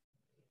just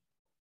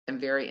am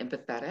very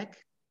empathetic,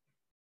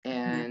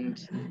 and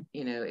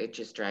it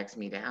just drags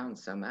me down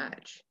so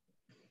much.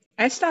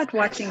 I stopped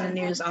watching the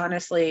news,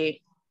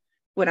 honestly,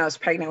 when I was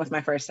pregnant with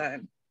my first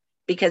son,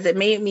 because it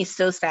made me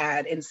so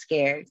sad and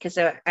scared. Because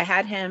I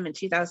had him in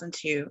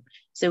 2002.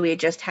 So we had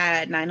just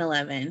had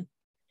 9/11.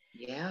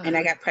 Yeah. And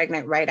I got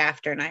pregnant right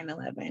after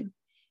 9/11.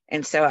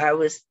 And so I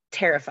was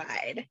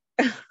terrified.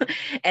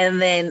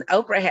 And then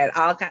Oprah had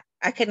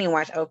I couldn't even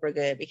watch Oprah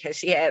good because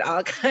she had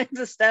all kinds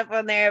of stuff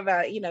on there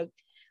about,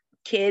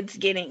 kids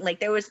getting, like,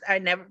 there was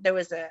an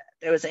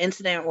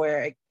incident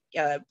where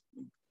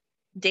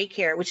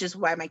daycare, which is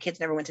why my kids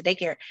never went to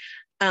daycare.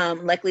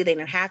 Luckily they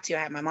didn't have to.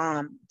 I had my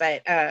mom,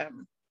 but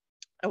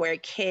where a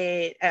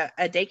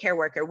daycare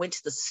worker went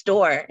to the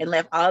store and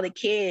left all the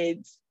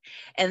kids,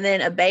 and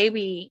then a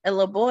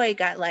little boy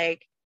got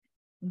like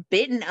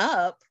bitten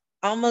up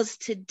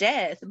almost to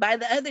death by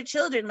the other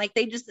children. Like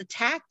they just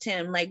attacked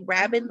him like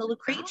rabid little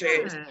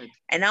creatures. God.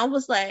 And I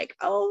was like,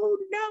 oh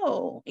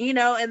no,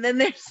 and then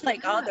there's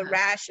like all the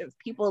rash of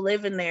people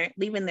leaving their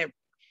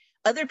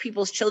other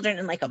people's children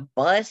in like a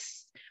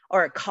bus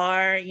or a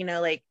car,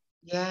 like,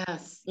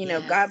 yes,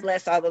 God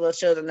bless all the little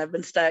children that have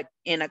been stuck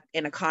in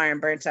a car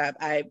and burnt up.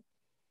 I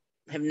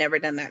have never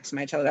done that to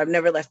my children. I've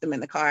never left them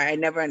in the car. I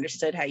never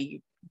understood how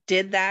you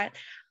did that,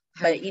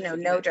 but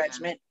no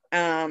judgment.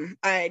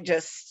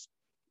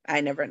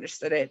 I never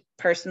understood it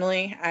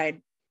personally.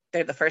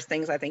 They're the first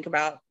things I think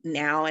about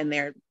now, and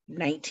they're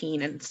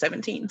 19 and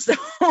 17. So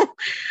I'm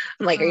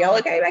like, are y'all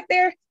okay back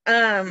there?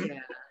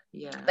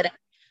 Yeah.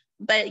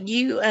 But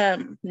you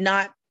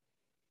not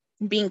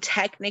being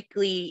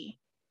technically,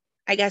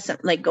 I guess,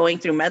 like going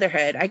through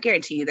motherhood, I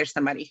guarantee you there's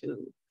somebody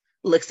who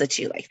looks at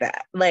you like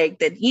that. Like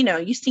that,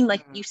 you seem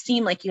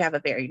like you have a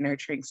very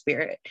nurturing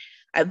spirit.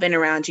 I've been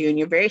around you and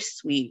you're very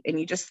sweet and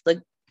you just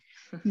look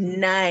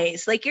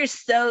nice. Like you're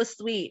so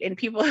sweet, and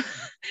people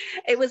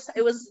it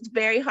was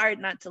very hard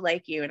not to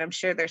like you. And I'm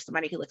sure there's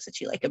somebody who looks at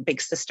you like a big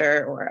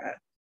sister or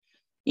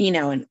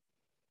and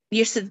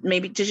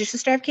maybe did your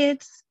sister have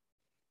kids?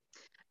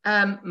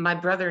 My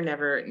brother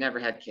never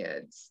had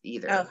kids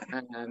either.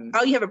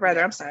 Oh, you have a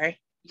brother. I'm sorry.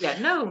 Yeah,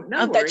 no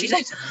worries.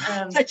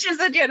 I just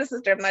said you had a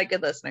sister. I'm not a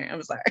good listener.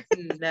 I'm sorry.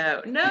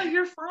 No,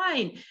 you're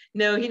fine.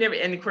 No, he never.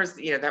 And of course,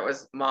 that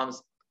was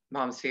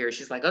mom's fear.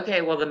 She's like,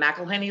 okay, well, the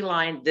McElhenney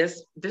line,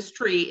 this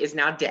tree is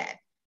now dead.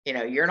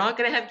 You're not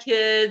going to have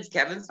kids.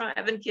 Kevin's not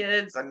having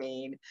kids. I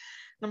mean,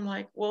 I'm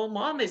like, well,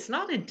 Mom, it's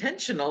not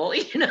intentional.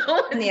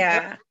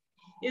 Yeah.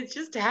 It's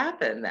just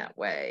happened that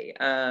way.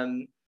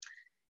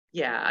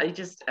 Yeah, I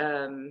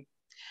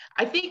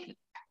think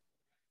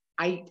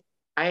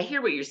I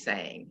hear what you're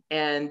saying.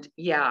 And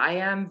yeah, I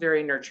am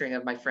very nurturing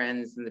of my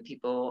friends and the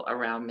people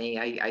around me.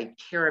 I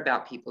care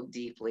about people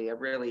deeply. I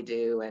really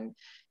do. And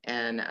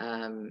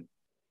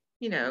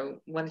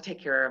want to take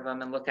care of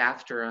them and look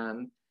after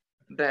them.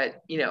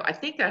 But, I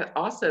think that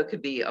also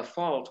could be a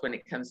fault when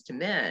it comes to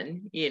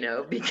men,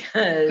 because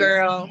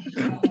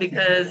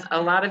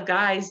a lot of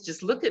guys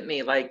just look at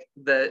me like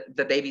the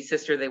baby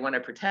sister they want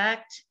to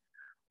protect,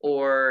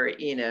 or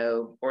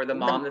the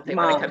mom that they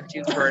want to come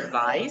to for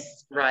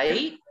advice,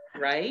 right?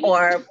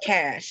 Or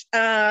cash.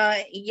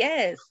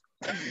 Yes.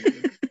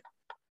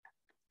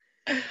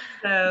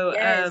 So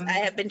yes, I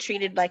have been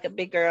treated like a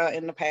big girl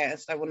in the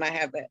past. I will not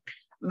have that.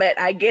 But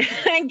I get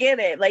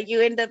it. Like you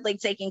end up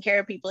like taking care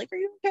of people. Like, are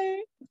you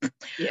okay?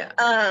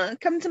 Yeah.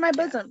 Come to my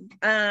bosom.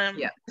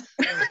 Yeah.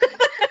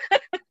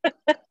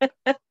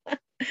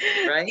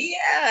 Right?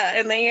 Yeah.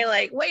 And then you're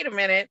like, wait a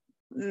minute.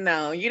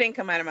 No, you didn't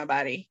come out of my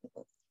body.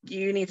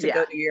 You need to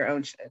go do your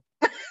own shit.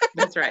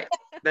 That's right.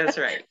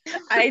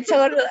 I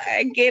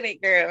get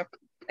it, girl.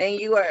 And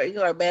you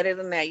are better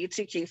than that. You're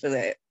too cute for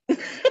that.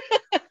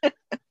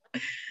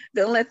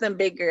 Don't let them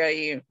big girl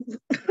you.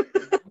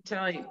 I'm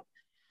telling you,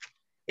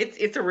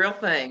 it's a real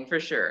thing for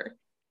sure.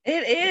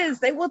 It is.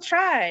 They will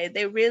try.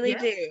 They really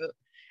do.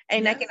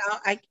 And I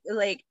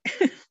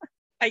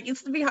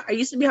used to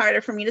be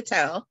harder for me to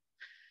tell.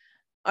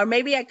 Or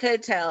maybe I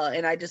could tell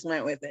and I just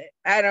went with it.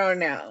 I don't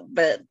know.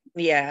 But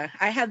yeah,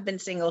 I have been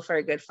single for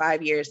a good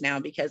 5 years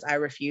now because I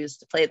refuse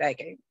to play that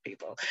game,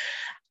 people.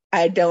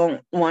 I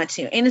don't want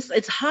to. And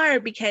it's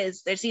hard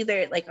because there's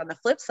either, like, on the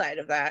flip side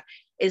of that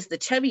is the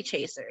chubby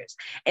chasers.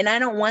 And I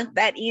don't want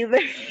that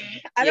either.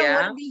 I don't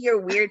want to be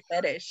your weird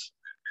fetish.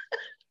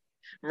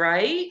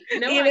 Right?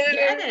 No, I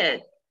get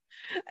it.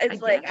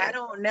 It's like, I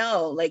don't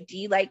know. Like, do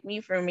you like me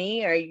for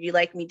me, or you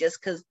like me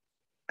just because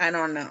I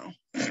don't know?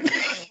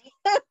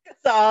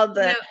 all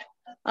the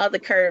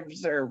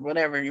curves or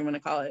whatever you want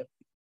to call it.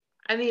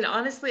 I mean,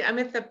 honestly, I'm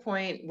at the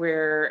point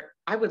where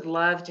I would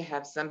love to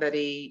have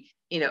somebody,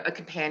 a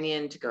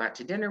companion to go out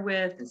to dinner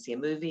with and see a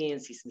movie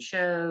and see some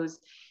shows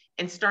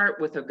and start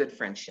with a good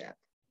friendship,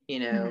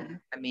 Mm-hmm.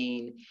 I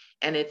mean,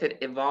 and if it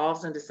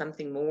evolves into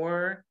something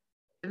more,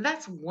 then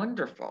that's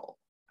wonderful.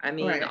 I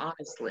mean,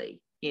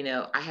 honestly,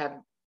 I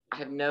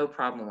have no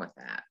problem with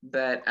that.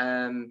 But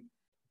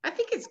I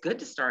think it's good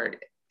to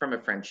start from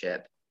a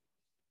friendship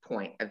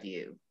point of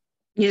view.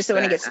 You just don't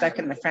want to But get stuck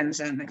in the friend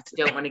zone.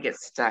 don't want to get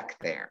stuck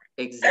there.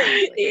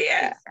 Exactly.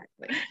 Yeah.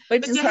 Exactly.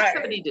 Which but is to have hard.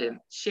 somebody to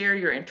share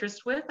your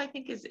interest with, I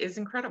think is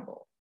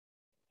incredible.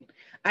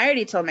 I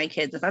already told my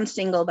kids, if I'm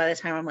single by the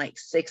time I'm like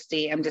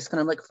 60, I'm just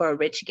going to look for a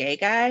rich gay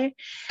guy.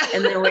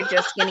 And then we're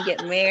just going to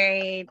get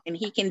married and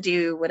he can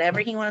do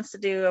whatever he wants to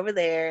do over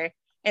there.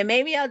 And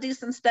maybe I'll do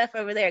some stuff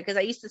over there. Because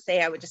I used to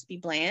say I would just be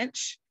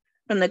Blanche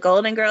from the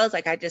Golden Girls.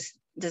 Like I just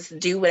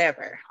do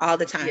whatever all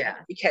the time. Yeah.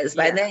 Because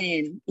by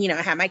then, you know,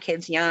 I have my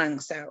kids young.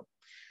 So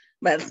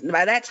but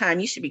by that time,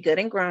 you should be good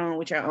and grown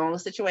with your own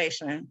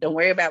situation. Don't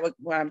worry about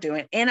what I'm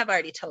doing. And I've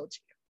already told you,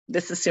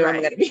 this is who I'm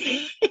going to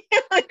be.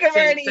 Like I've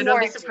already so don't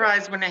be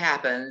surprised when it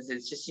happens.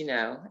 It's just, you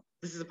know,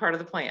 this is a part of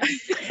the plan.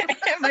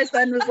 My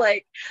son was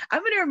like, I'm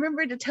going to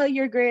remember to tell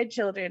your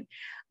grandchildren,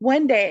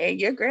 one day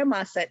your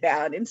grandma sat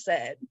down and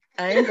said,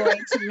 I'm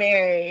going to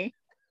marry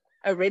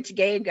a rich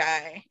gay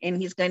guy and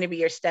he's going to be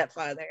your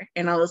stepfather.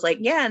 And I was like,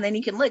 yeah. And then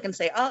you can look and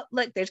say, oh,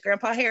 look, there's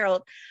Grandpa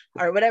Harold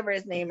or whatever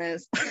his name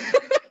is.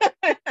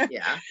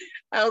 Yeah.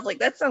 I was like,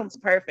 that sounds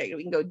perfect.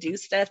 We can go do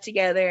stuff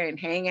together and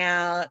hang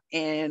out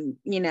and,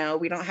 you know,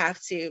 we don't have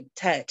to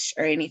touch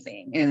or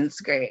anything. And it's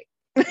great.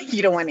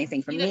 You don't want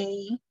anything from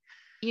me.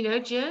 You know,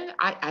 Jen,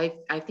 I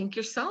think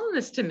you're selling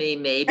this to me.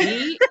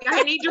 Maybe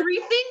I need to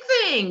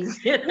rethink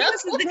things. You know?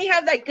 Yes, then you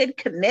have that good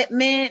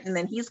commitment, and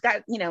then he's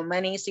got, you know,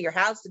 money, so your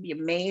house would be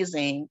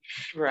amazing.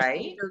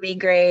 Right. It would be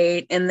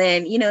great. And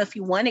then, you know, if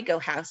you want to go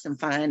have some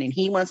fun and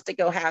he wants to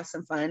go have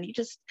some fun, you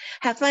just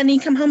have fun and you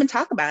come home and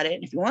talk about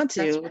it. If you want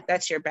to,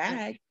 that's your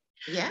bag.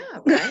 Yeah,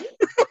 right.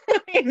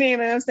 You know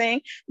what I'm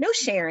saying? No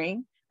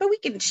sharing, but we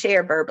can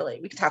share verbally.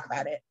 We can talk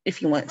about it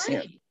if you want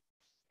to.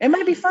 It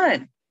might be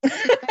fun.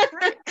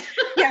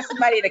 You have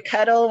somebody to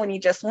cuddle when you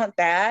just want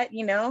that,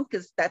 you know,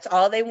 because that's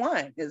all they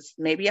want is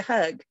maybe a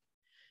hug.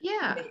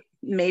 Yeah.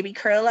 Maybe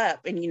curl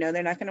up and, you know,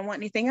 they're not going to want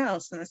anything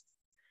else. That's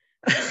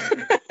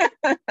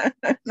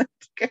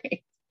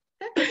great.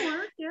 That could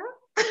work, yeah.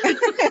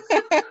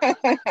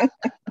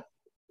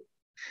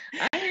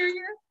 I hear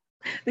you.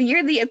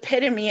 You're the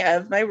epitome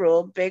of my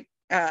rule. Big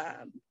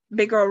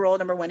girl rule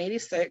number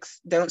 186.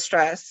 Don't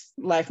stress.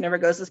 Life never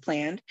goes as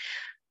planned.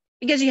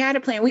 Because you had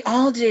a plan. We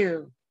all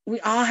do. We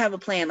all have a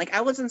plan. Like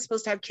I wasn't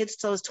supposed to have kids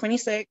till I was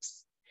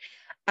 26.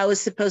 I was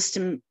supposed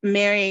to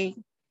marry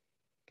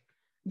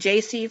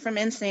JC from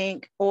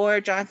NSYNC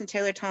or Jonathan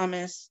Taylor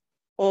Thomas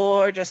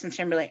or Justin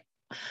Timberlake.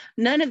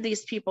 None of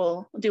these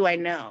people do I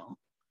know.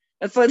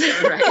 So,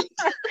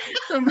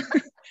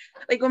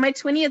 like when my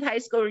 20th high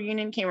school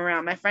reunion came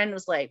around, my friend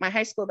was like, my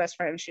high school best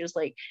friend, she was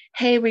like,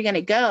 hey, we're going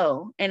to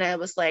go. And I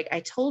was like, I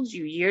told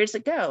you years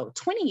ago,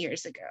 20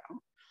 years ago.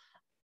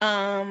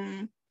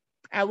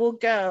 I will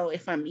go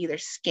if I'm either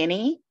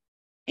skinny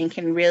and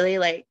can really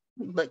like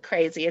look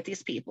crazy at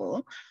these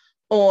people,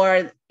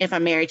 or if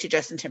I'm married to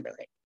Justin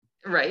Timberlake.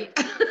 Right.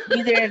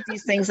 Neither of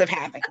these things have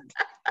happened.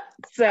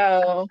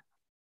 So,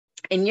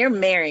 and you're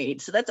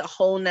married. So that's a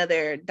whole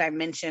nother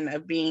dimension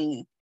of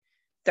being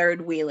third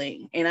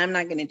wheeling. And I'm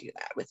not going to do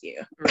that with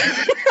you.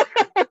 Right.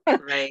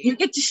 Right. You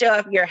get to show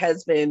off your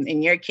husband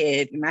and your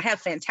kid. And I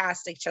have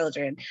fantastic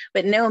children,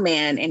 but no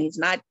man. And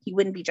he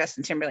wouldn't be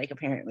Justin Timberlake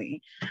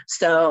apparently.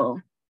 So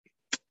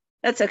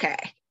that's okay.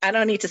 I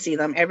don't need to see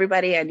them.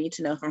 Everybody I need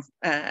to know from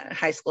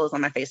high school is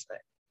on my Facebook.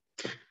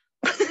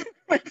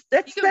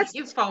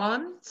 You follow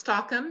them,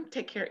 stalk them,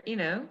 take care, you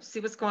know,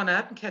 see what's going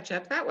up and catch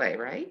up that way,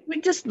 right?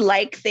 We just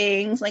like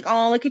things like,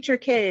 oh, look at your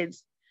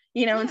kids,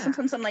 you know, and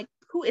sometimes I'm like,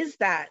 who is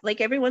that? Like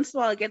every once in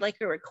a while I get like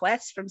a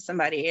request from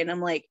somebody and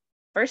I'm like,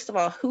 first of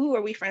all, who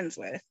are we friends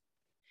with?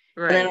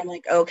 Right. And then I'm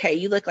like, okay,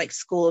 you look like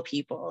school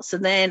people. So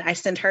then I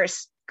send her a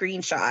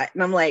screenshot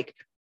and I'm like,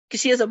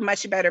 because she has a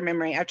much better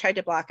memory. I've tried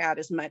to block out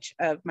as much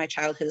of my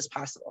childhood as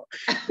possible,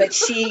 but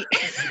she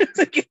has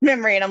a good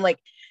memory. And I'm like,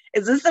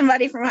 is this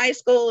somebody from high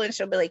school? And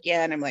she'll be like,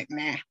 yeah. And I'm like,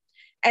 nah.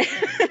 And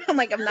I'm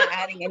like, I'm not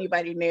adding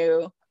anybody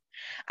new.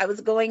 I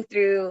was going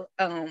through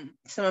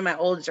some of my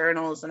old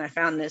journals and I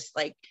found this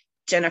like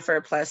Jennifer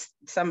plus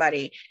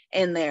somebody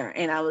in there.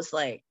 And I was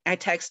like, I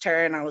text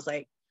her and I was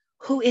like,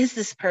 who is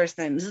this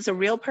person? Is this a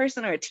real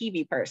person or a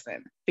TV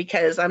person?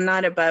 Because I'm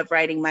not above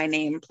writing my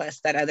name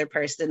plus that other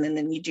person. And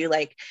then you do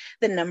like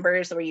the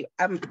numbers where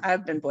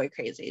I've been boy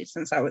crazy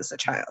since I was a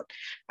child.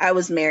 I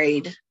was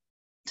married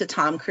to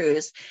Tom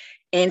Cruise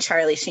and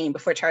Charlie Sheen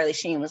before Charlie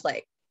Sheen was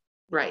like,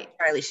 right.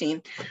 Charlie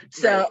Sheen.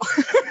 So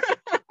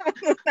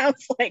when I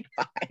was like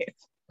 5.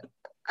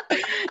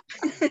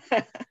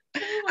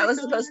 I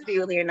was supposed to be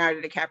with Leonardo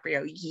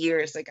DiCaprio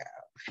years ago.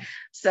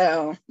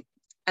 So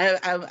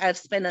I've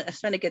spent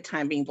a good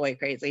time being boy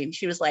crazy. And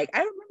she was like, I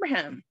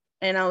remember him.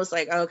 And I was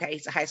like, okay,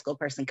 he's a high school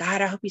person.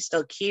 God, I hope he's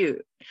still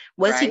cute.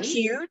 Was he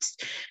cute?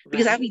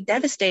 Because I'd be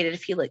devastated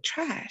if he looked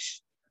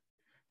trash.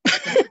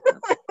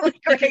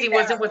 Because he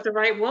wasn't with the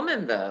right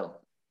woman, though.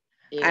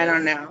 You know? I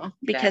don't know.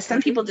 Because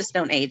some people just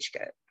don't age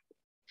good.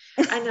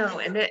 I know.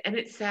 And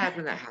it's sad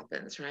when that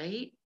happens,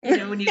 right? You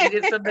know, when you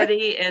get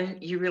somebody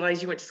and you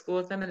realize you went to school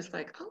with them and it's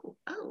like,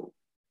 oh,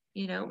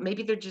 you know,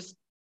 maybe they're just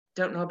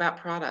don't know about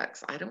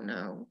products. I don't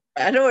know.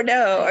 I don't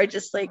know. Or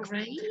just like,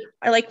 Right?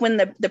 I like when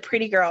the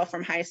pretty girl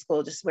from high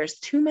school just wears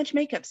too much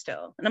makeup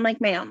still. And I'm like,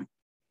 ma'am,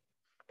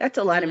 that's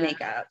a lot of Yeah.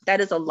 makeup.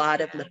 That is a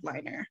lot of lip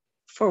liner.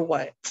 For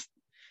what?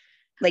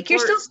 Like,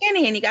 you're Or- still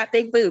skinny and you got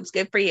big boobs.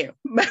 Good for you.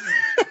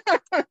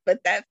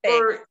 But that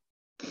thing,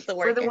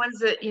 or the ones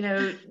that, you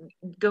know,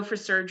 go for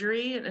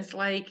surgery and it's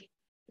like,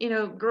 you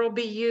know, girl,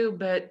 be you,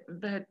 but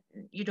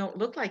you don't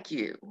look like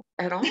you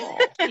at all.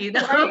 You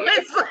know,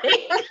 it's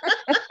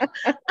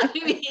like, I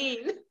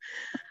mean,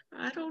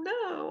 I don't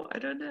know. I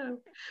don't know.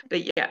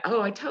 But yeah,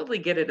 oh, I totally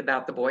get it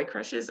about the boy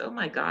crushes. Oh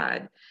my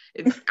God.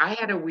 I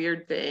had a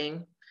weird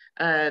thing.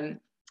 Do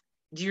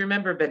you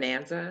remember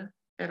Bonanza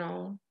at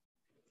all?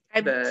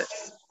 I've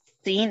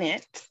seen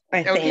it,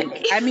 I Okay.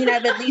 think. I mean,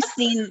 I've at least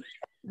seen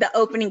the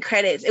opening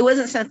credits. It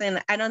wasn't something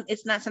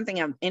it's not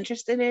something I'm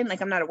interested in.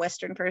 Like, I'm not a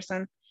Western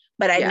person,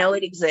 but I know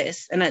it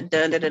exists. And I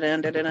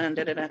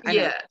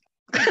Yeah.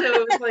 So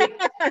it was like,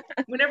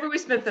 whenever we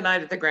spent the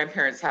night at the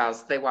grandparents'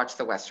 house, they watched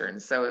the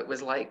Westerns. So it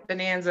was like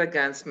Bonanza,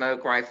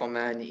 Gunsmoke,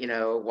 Rifleman, you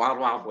know, Wild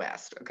Wild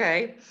West.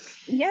 Okay.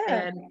 Yeah.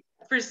 And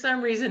for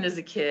some reason as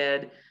a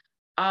kid,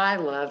 I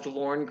loved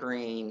Lorne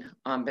Greene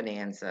on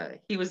Bonanza.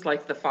 He was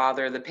like the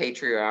father, the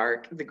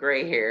patriarch, the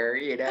gray hair,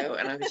 you know,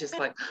 and I was just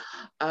like,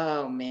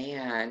 oh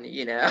man,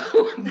 you know.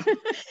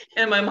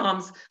 And my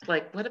mom's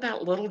like, what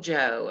about Little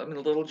Joe? I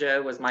mean, Little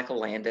Joe was Michael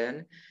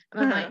Landon.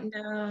 And I'm like,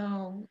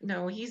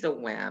 no, he's a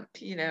wimp,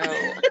 you know.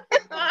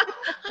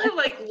 I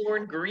like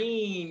Lorne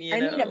Greene, you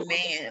know. I need a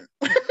man.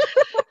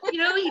 You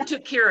know, he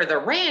took care of the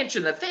ranch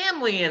and the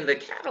family and the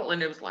cattle,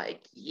 and it was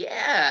like,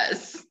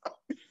 yes.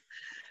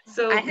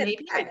 So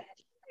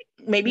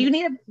maybe you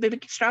need a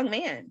big, strong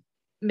man.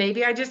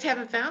 Maybe I just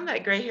haven't found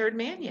that gray-haired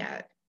man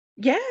yet.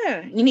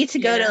 Yeah, you need to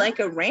go to like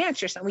a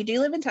ranch or something. We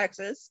do live in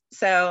Texas,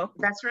 so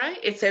that's right.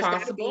 It's there's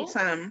possible. Got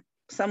to be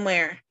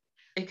somewhere.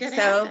 It could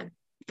happen.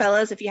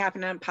 Fellas, if you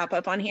happen to pop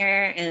up on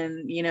here,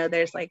 and you know,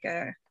 there's like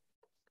a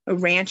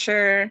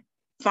rancher,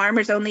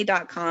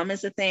 farmersonly.com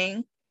is a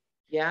thing.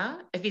 Yeah,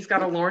 if he's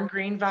got a Lorne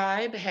Greene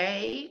vibe,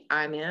 hey,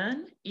 I'm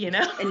in. You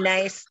know, a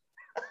nice.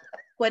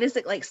 What is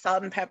it, like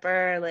salt and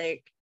pepper,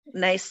 like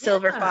nice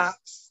silver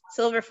fox.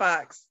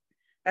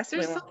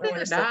 There's something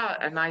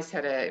about a nice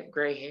head of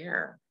gray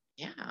hair.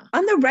 Yeah.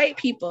 On the right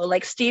people,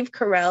 like Steve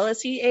Carell,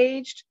 as he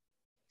aged,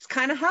 it's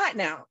kind of hot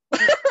now.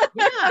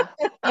 Yeah.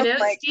 You know,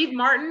 like, Steve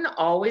Martin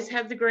always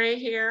had the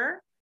gray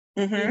hair,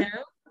 you know,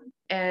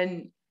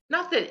 and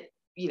not that,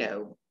 you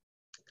know,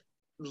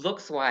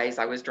 looks wise,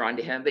 I was drawn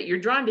to him, but you're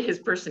drawn to his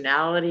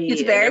personality.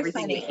 He's very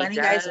funny. Funny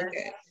guys are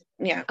good.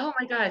 Yeah. Oh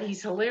my God,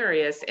 he's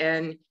hilarious.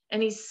 And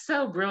he's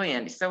so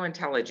brilliant, he's so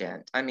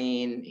intelligent. I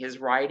mean, his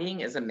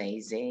writing is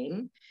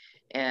amazing.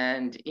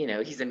 And, you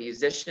know, he's a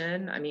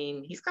musician. I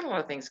mean, he's got a lot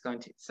of things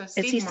going to. So Is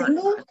he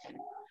single?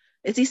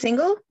 Is he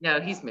single?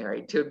 No, he's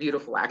married to a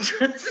beautiful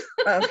actress.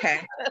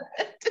 Okay.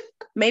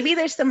 Maybe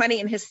there's somebody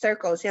in his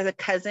circles. He has a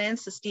cousin,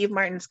 so Steve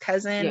Martin's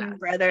cousin,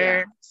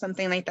 brother,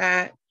 something like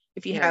that.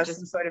 If you have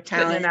some sort of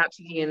talent. Putting it out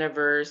to the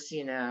universe,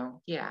 you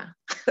know,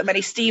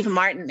 somebody Steve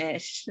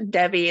Martin-ish.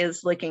 Debbie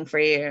is looking for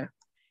you.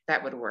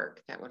 That would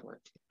work. That would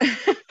work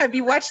too. Have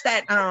you watched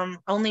that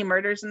Only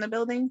Murders in the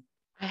Building?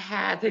 I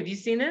have. Have you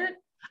seen it?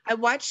 I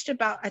watched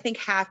about, I think,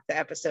 half the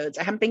episodes.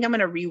 I think I'm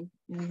going to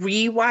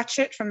re-watch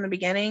it from the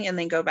beginning and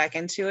then go back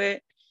into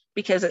it,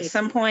 because at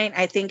some point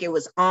I think it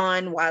was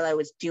on while I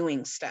was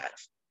doing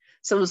stuff.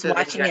 So I was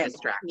watching it.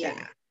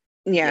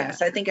 Yeah.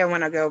 So I think I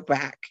want to go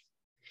back.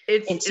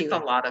 It's a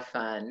lot of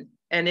fun.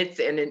 And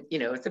you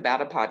know, it's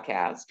about a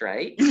podcast,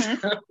 right?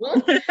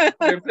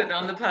 They're putting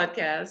on the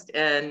podcast,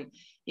 and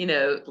you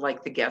know,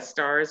 like the guest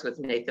stars with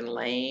Nathan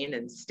Lane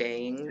and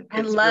Sting.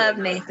 I love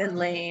really Nathan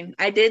Lane.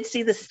 I did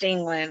see the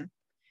Sting one.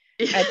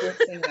 I did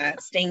see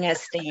that. Sting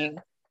as Sting.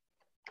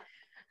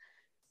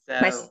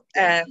 So,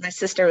 my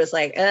sister was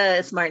like,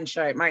 it's Martin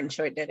Short. Martin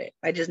Short did it.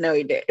 I just know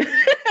he did.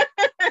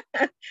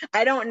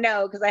 I don't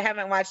know because I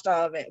haven't watched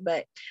all of it,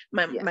 but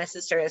my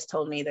sister has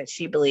told me that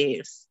she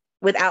believes,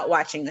 without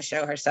watching the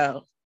show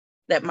herself,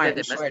 that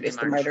Martin Short is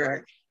the murderer.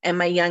 Short. And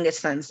my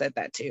youngest son said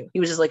that too. He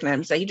was just looking at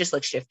him and said, he just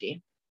looks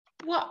shifty.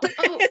 Well,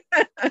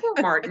 poor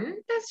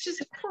Martin. That's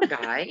just a poor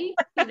guy,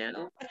 you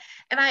know.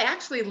 And I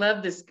actually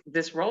love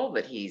this role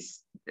that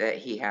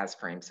he has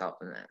for himself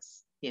in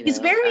this. You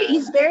know?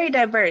 He's very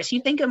diverse.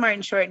 You think of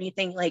Martin Short and you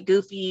think like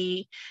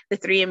Goofy, The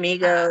Three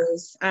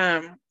Amigos.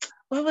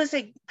 What was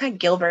it? Not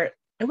Gilbert.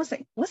 It was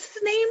like, what's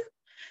his name?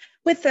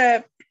 With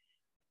the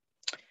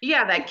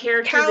that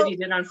character that he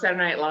did on Saturday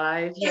Night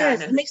Live.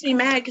 Yes, it makes me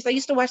mad because I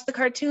used to watch the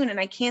cartoon and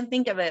I can't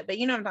think of it, but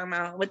you know what I'm talking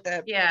about, with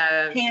the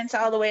pants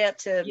all the way up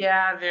to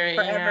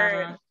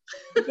forever.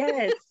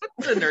 Yes.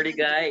 The nerdy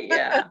guy,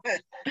 yeah.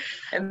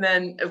 And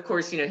then of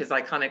course, you know, his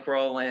iconic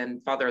role in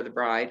Father of the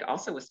Bride,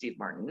 also with Steve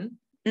Martin,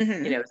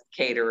 you know,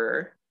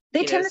 caterer.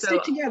 They tend to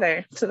stick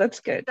together, so that's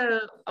good. So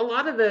a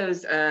lot of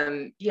those,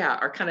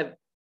 are kind of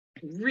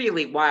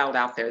really wild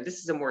out there. This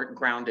is a more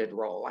grounded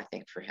role, I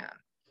think, for him.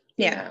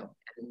 You know?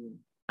 And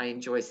I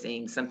enjoy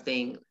seeing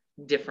something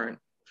different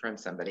from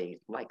somebody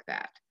like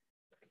that.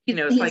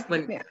 It's like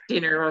when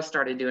De Niro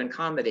started doing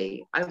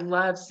comedy. I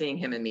love seeing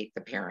him in Meet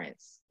the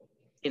Parents.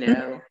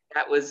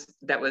 That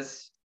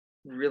was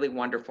really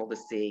wonderful to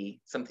see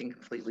something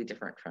completely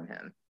different from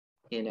him.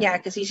 Yeah,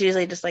 because he's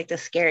usually just like the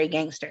scary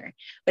gangster,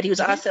 but he was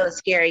also a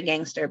scary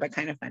gangster, but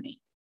kind of funny.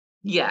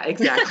 Yeah,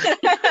 exactly.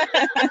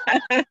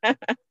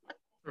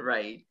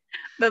 Right.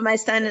 But my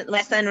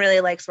son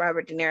really likes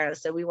Robert De Niro,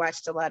 so we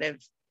watched a lot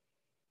of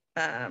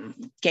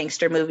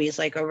gangster movies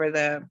like over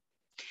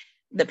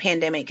the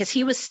pandemic, because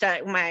he was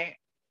stuck. My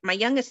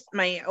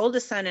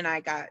oldest son and I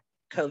got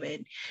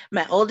COVID.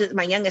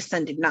 My youngest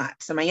son did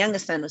not. So my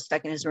youngest son was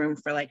stuck in his room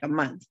for like a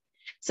month.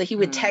 So he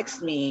would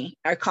text me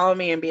or call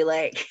me and be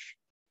like,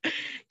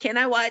 "Can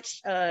I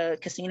watch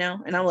Casino?"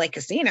 And I'm like,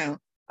 "Casino?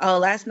 Oh,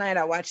 last night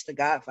I watched The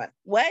Godfather."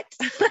 What?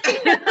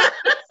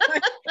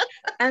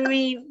 I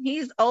mean,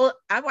 he's old.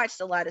 I watched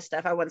a lot of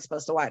stuff I wasn't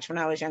supposed to watch when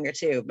I was younger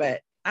too,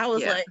 but I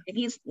was like,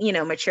 he's,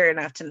 mature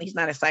enough he's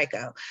not a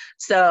psycho.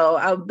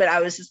 So, but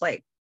I was just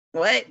like,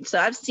 what? So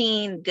I've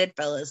seen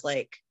Goodfellas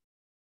like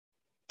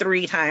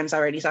 3 times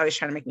already. He's always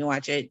trying to make me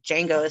watch it.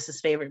 Django is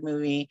his favorite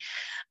movie.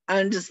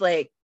 I'm just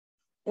like,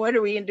 what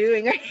are we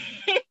doing?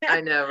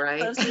 I know,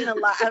 right?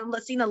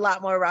 I've seen a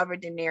lot more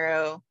Robert De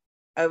Niro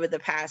over the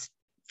past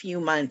few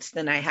months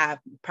than I have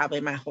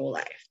probably my whole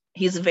life.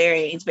 He's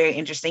very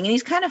interesting, and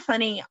he's kind of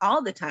funny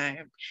all the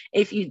time.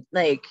 If you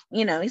like,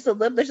 there's a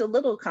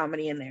little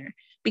comedy in there,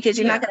 because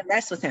you're not going to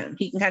mess with him.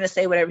 He can kind of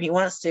say whatever he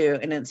wants to,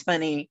 and it's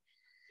funny,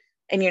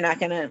 and you're not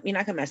gonna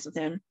mess with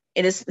him.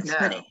 It's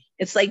funny.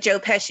 It's like Joe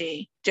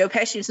Pesci. Joe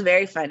Pesci is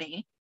very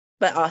funny,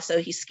 but also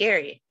he's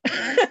scary.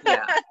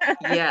 Yeah.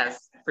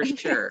 Yes, for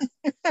sure.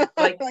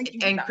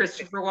 And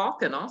Christopher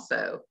Walken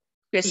also.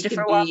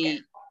 Christopher Walken.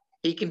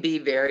 He can be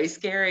very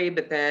scary,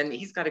 but then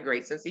he's got a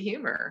great sense of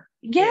humor.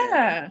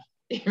 Yeah.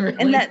 Really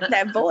and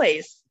that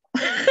voice.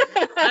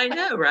 I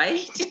know,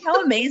 right?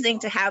 How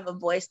amazing to have a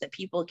voice that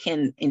people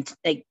can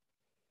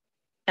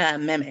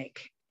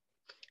mimic.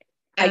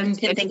 And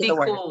to be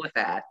cool with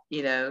that,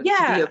 to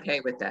be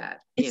okay with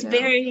that. It's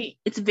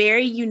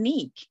very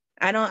unique.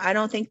 I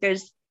don't think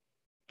there's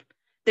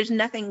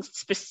nothing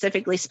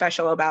specifically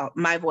special about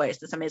my voice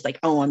that somebody's like,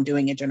 oh, I'm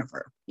doing it,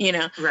 Jennifer,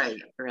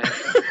 Right.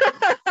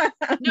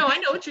 No, I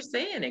know what you're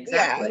saying.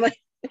 Exactly. Yeah,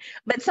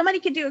 but somebody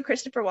could do a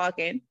Christopher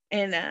Walken,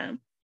 and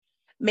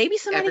maybe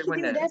somebody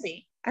could do a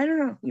Debbie. I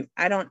don't know.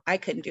 I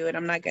couldn't do it.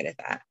 I'm not good at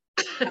that.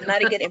 I'm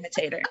not a good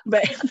imitator,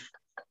 but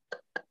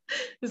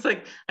it's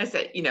like I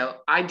said,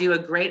 I do a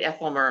great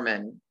Ethel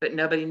Merman, but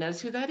nobody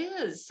knows who that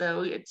is.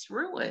 So it's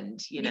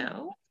ruined, You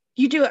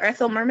do an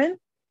Ethel Merman?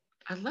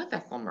 I love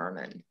Ethel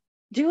Merman.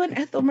 Do an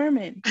Ethel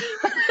Merman.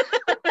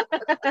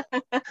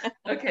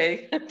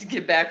 Okay, to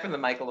get back from the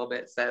mic a little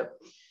bit. So,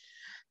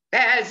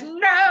 there's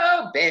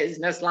no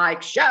business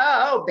like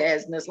show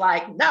business,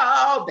 like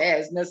no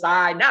business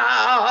I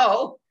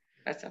know.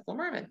 That's Ethel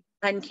Merman.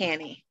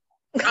 Uncanny.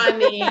 I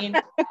mean,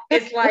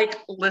 it's like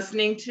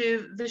listening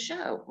to the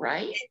show,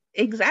 right?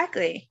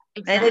 Exactly.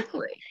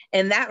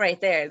 And that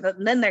right there,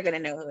 then they're going to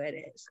know who it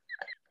is.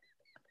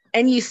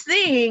 And do you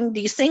sing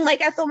like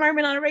Ethel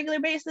Merman on a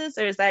regular basis,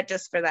 or is that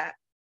just for that?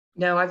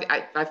 No,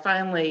 I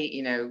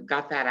finally,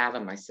 got that out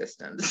of my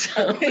system.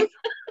 So. Okay.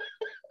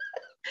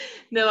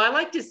 No, I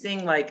like to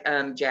sing like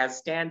jazz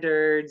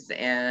standards,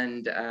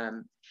 and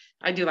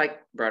I do like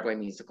Broadway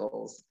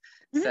musicals.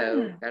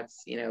 So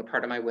that's,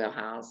 part of my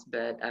wheelhouse.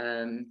 But,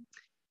 and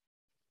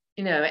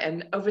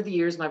over the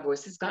years, my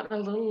voice has gotten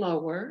a little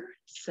lower.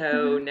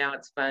 So now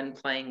it's fun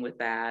playing with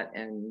that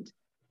and,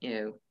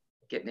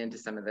 getting into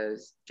some of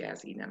those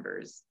jazzy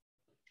numbers.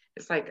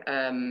 It's like,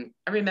 I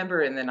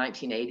remember in the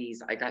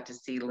 1980s, I got to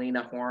see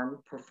Lena Horne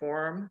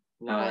perform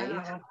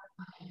live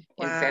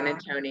in San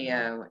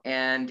Antonio,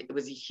 and it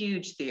was a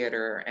huge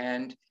theater,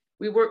 and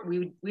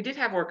we did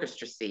have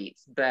orchestra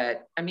seats,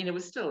 but I mean, it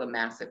was still a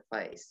massive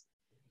place.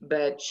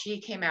 But she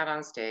came out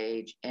on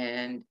stage,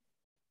 and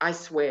I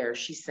swear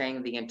she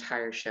sang the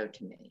entire show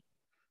to me.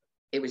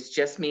 It was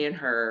just me and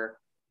her.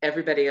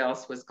 Everybody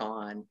else was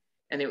gone.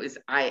 And it was,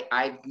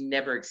 I've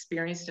never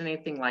experienced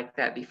anything like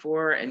that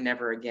before, and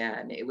never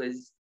again. It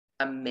was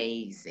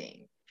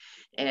amazing.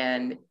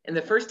 And in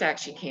the first act,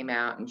 she came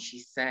out and she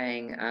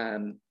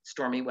sang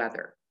Stormy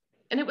Weather,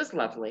 and it was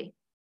lovely.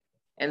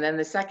 And then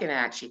the second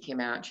act, she came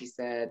out and she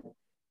said,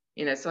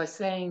 so I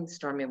sang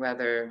Stormy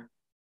Weather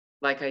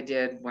like I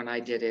did when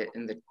I did it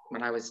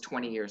when I was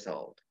 20 years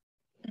old.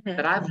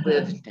 But I've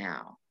lived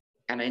now,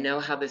 and I know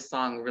how this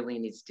song really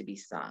needs to be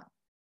sung.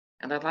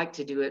 And I'd like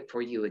to do it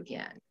for you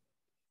again.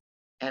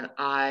 And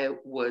I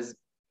was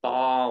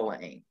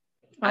bawling.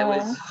 I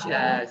was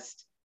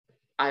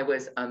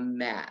a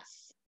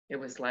mess. It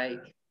was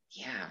like,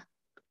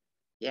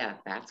 yeah,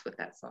 that's what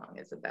that song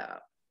is about.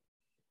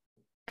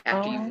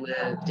 After you've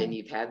lived and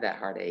you've had that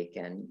heartache,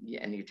 and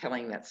you're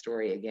telling that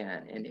story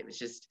again. And it was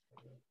just,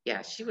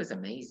 she was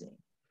amazing.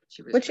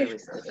 She was really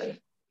something.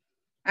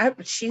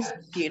 She's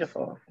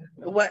beautiful.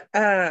 What's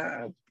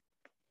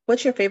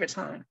your favorite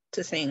song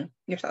to sing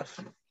yourself?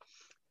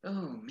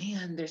 Oh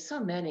man, there's so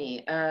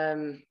many.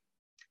 I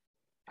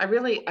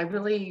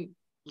really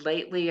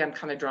lately I'm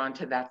kind of drawn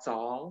to That's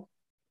All.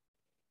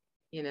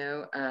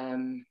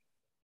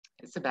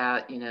 It's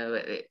about,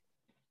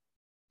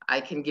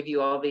 I can give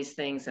you all these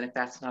things, and if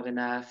that's not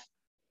enough,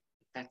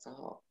 that's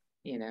all,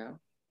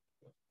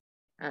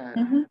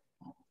 Mm-hmm.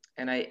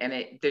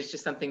 There's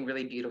just something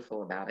really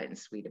beautiful about it and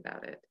sweet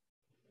about it.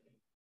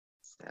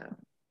 So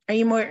Are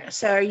you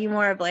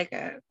more of like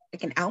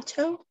an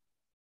alto?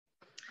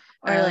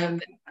 Or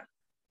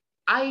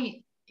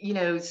I,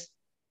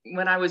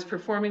 when I was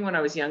performing when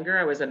I was younger,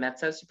 I was a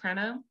mezzo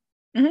soprano.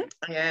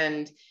 Mm-hmm.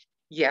 And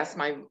yes,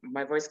 my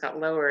voice got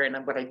lower.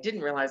 And what I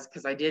didn't realize,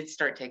 because I did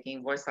start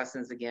taking voice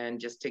lessons again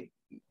just to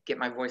get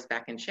my voice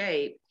back in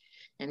shape.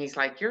 And he's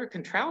like, "You're a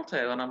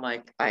contralto." And I'm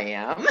like, "I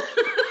am."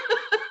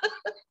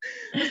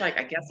 It's like,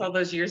 I guess all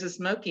those years of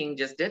smoking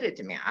just did it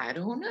to me. I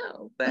don't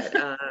know. But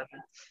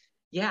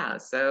yeah,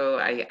 so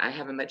I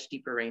have a much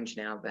deeper range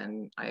now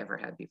than I ever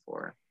had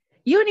before.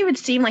 You don't even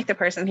seem like the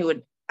person who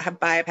would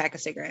buy a pack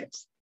of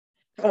cigarettes.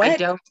 What?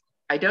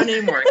 I don't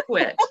anymore. I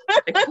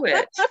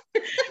quit.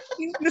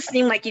 You just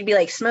seem like you'd be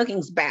like,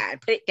 smoking's bad.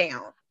 Put it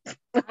down.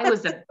 I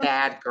was a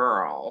bad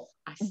girl.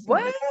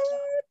 What?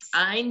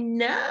 I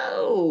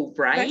know,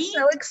 right? That's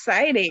so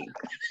exciting.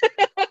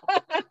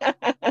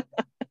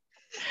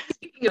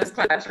 Speaking of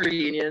class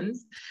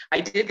reunions,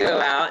 I did go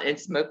out and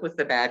smoke with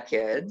the bad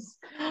kids,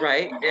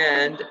 right?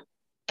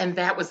 And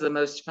that was the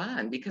most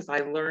fun because I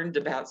learned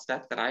about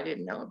stuff that I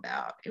didn't know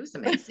about. It was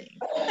amazing.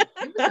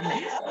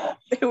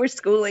 They were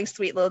schooling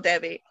sweet little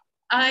Debbie.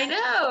 I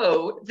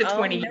know. The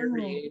 20-year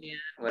reunion,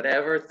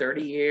 whatever,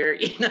 30-year,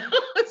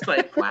 it's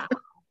like, wow.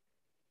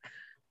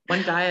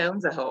 One guy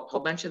owns a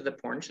whole bunch of the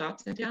porn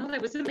shops in town.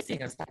 It was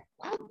amazing. I was like,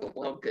 wow,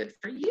 well, good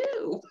for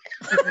you.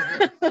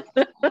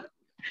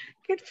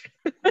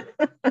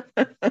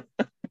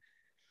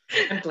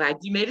 I'm glad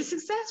you made a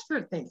success for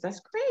things.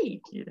 That's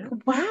great.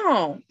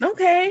 Wow.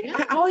 Okay.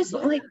 Yeah. I always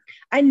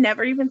I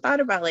never even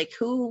thought about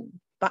who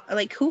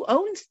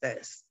owns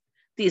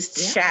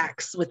these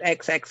shacks with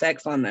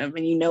XXX on them,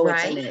 and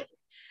what's in it.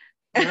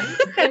 Right?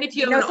 And if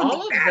you own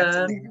all of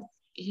them,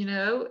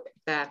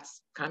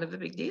 that's kind of a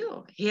big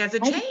deal. He has a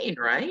chain,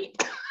 right?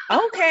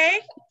 Okay.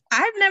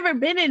 I've never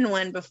been in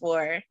one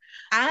before.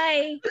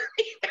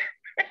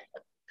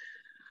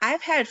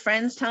 I've had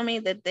friends tell me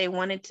that they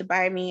wanted to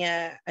buy me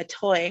a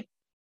toy,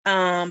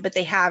 but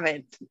they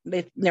haven't.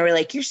 They were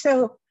like, "You're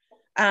so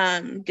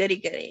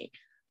goody.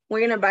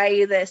 We're gonna buy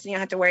you this, and you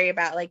don't have to worry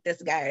about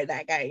this guy or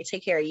that guy.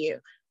 Take care of you."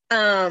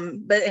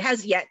 But it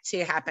has yet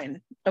to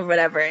happen or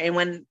whatever. And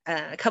when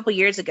a couple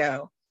years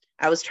ago,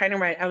 I was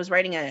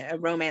writing a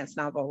romance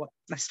novel.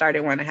 I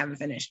started one, I haven't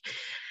finished.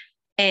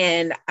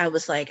 And I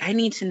was like, I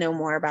need to know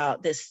more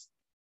about this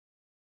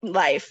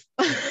life.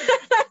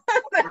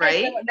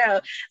 Right?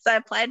 No. So I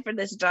applied for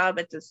this job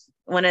at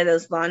one of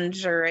those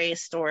lingerie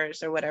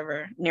stores or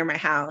whatever near my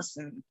house.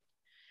 And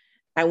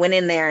I went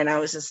in there and I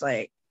was just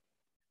like,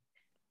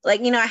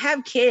 I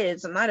have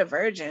kids. I'm not a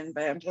virgin,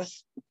 but I'm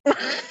just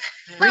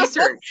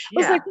research. I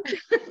was like,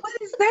 what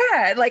is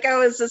that? I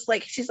was just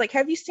like, she's like,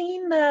 have you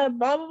seen the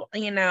blah,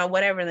 blah,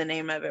 whatever the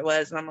name of it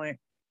was? And I'm like,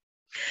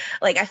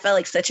 I felt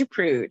like such a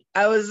prude.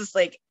 I was just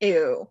like,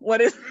 ew,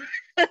 what is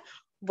that?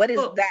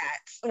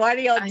 Why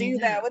do y'all do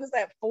that? What is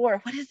that for?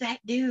 What does that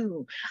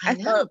do? I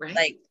felt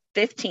right?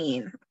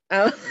 15.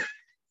 I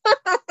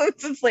was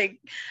just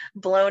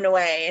blown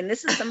away. And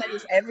this is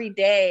somebody's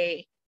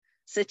everyday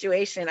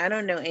situation. I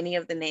don't know any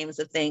of the names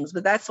of things,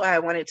 but that's why I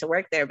wanted to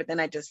work there. But then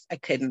I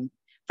couldn't.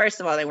 First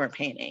of all, they weren't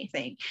paying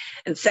anything.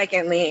 And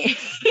secondly,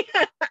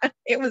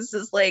 it was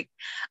just I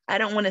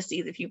don't want to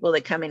see the people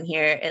that come in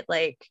here at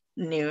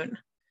noon.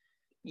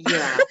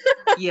 Yeah,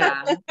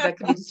 that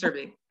could be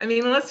disturbing. I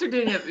mean, unless they're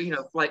doing a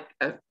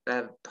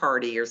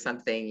party or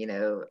something,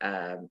 you're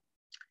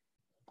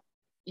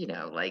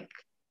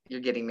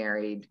getting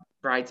married,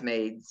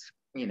 bridesmaids,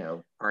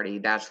 party,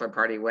 bachelor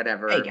party,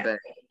 whatever. But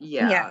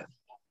yeah.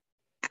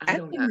 I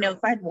don't even know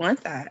if I'd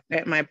want that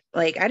at my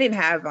I didn't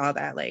have all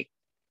that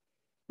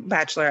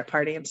bachelorette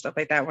party and stuff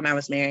like that when I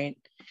was married.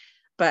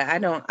 But I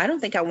don't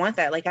think I want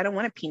that. I don't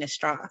want a penis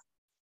straw.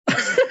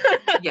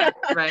 Yeah,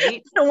 right.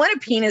 I don't want a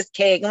penis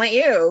cake. I'm like,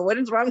 ew, what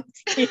is wrong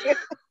with you?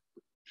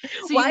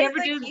 So why is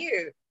that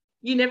cute?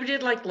 You never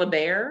did La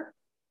Bear?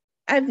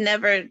 I've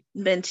never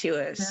been to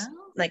a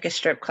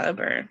strip club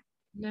or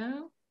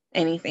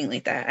anything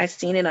like that. I've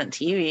seen it on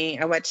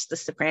TV. I watched The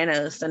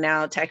Sopranos, so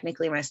now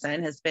technically my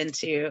son has been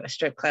to a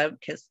strip club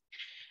because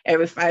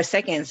every 5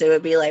 seconds it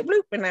would be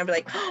bloop, and I'd be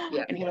like,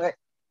 oh, and he was like,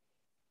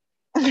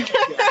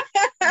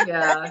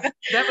 yeah,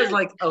 that was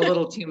a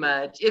little too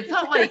much. It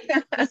felt like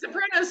The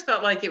Sopranos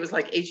felt like it was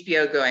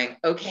HBO going,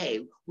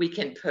 okay, we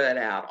can put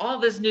out all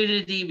this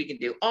nudity, we can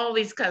do all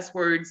these cuss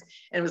words,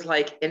 and it was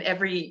in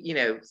every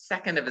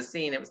second of a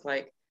scene, it was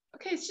okay,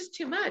 it's just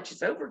too much,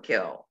 it's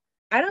overkill.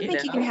 I don't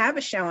think you can have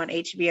a show on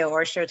HBO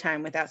or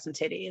Showtime without some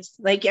titties.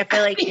 I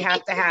feel you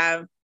have to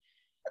have,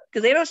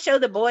 because they don't show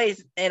the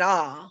boys at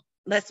all.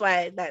 That's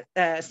why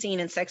that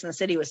scene in Sex and the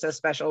City was so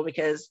special,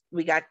 because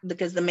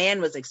the man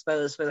was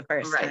exposed for the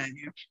first time.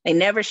 They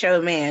never show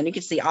a man. You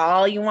can see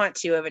all you want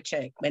to of a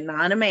chick, but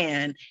not a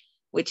man.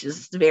 which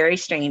is very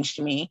strange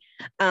to me.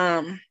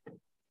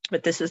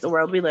 But this is the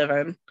world we live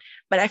in.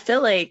 But I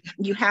feel like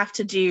you have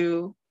to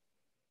do,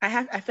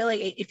 I feel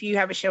like if you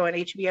have a show on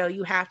HBO,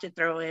 you have to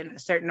throw in a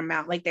certain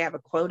amount, like they have a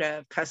quota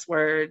of cuss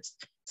words,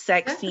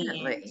 sex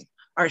scenes,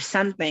 or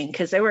something.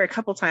 Because there were a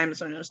couple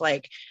times when it was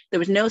like there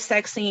was no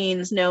sex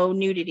scenes, no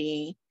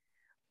nudity,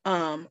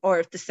 or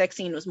if the sex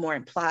scene was more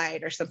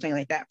implied or something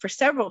like that. For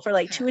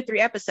like 2 or 3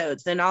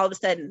 episodes, then all of a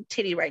sudden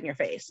titty right in your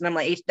face, and I'm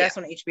like, that's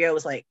when HBO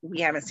was like,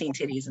 we haven't seen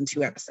titties in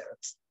 2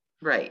 episodes.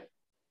 Right.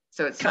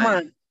 So it's come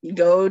on.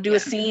 Go do a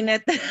scene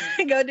at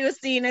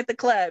the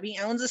club. He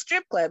owns a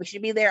strip club. He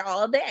should be there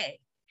all day.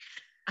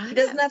 He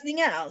does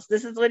nothing else.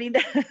 This is what he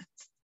does.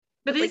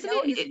 But isn't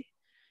like, no,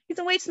 he's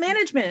in waste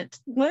management.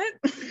 What?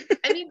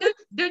 I mean,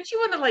 don't you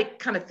want to like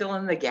kind of fill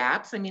in the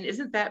gaps? I mean,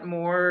 isn't that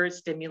more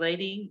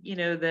stimulating,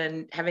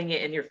 than having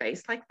it in your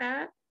face like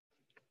that?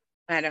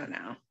 I don't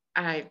know.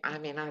 I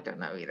mean, I don't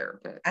know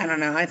either, but I don't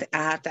know. I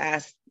have to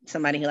ask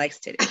somebody who likes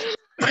titties.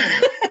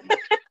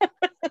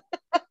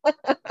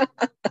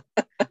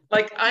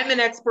 Like, I'm an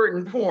expert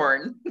in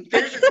porn.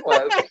 There's your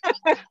quote.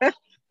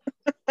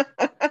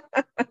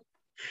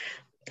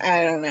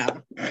 I don't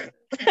know.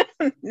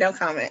 No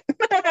comment.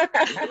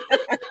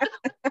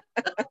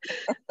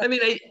 I mean,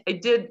 I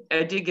did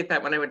get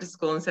that when I went to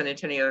school in San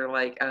Antonio. They're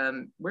like,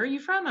 where are you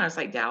from? And I was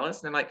like, Dallas.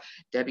 And I'm like,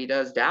 Debbie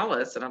does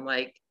Dallas. And I'm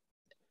like,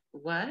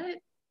 what?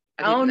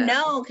 Oh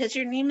no, because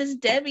your name is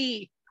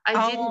Debbie.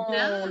 I didn't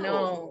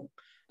know.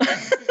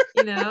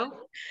 No.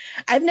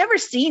 I've never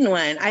seen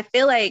one. I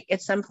feel like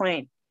at some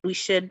point we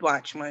should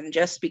watch one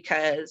just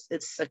because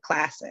it's a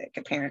classic,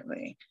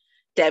 apparently.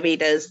 Debbie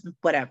does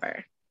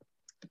whatever.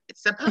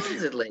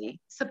 Supposedly.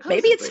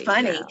 Maybe it's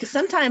funny because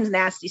sometimes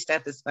nasty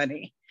stuff is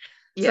funny.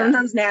 Yeah.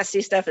 Sometimes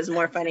nasty stuff is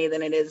more funny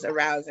than it is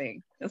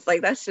arousing. It's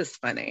like, that's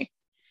just funny.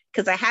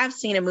 Because I have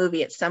seen a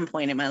movie at some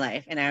point in my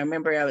life, and I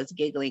remember I was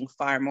giggling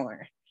far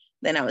more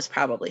than I was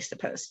probably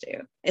supposed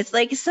to. It's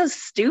like, it's so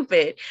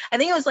stupid. I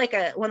think it was like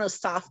one of those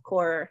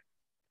softcore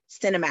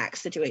Cinemax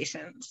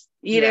situations.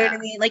 You know what I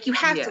mean? Like, you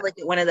have to look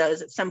at one of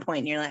those at some point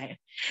in your life,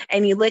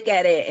 and you look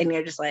at it and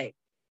you're just like,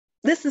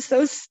 this is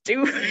so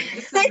stupid.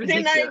 Like,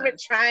 they're not even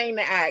trying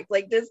to act.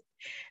 Like, just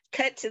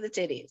cut to the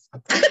titties.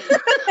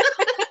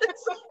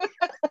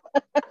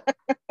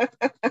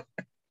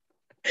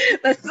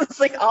 That's just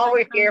like all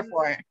we're here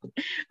for.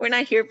 We're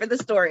not here for the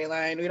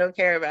storyline. We don't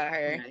care about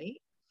her. Right.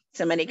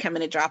 Somebody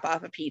coming to drop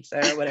off a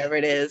pizza or whatever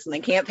it is, and they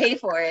can't pay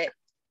for it.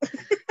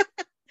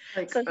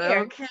 Like, so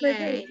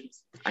okay.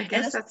 I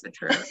guess that's the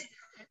truth.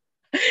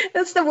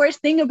 That's the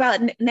worst thing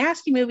about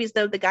nasty movies,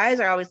 though. The guys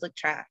always look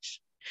trash.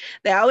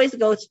 They always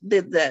go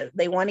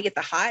they want to get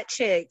the hot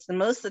chicks, and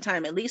most of the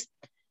time, at least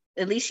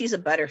she's a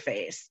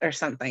butterface or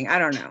something. I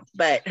don't know,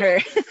 but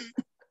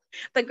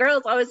the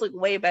girls always look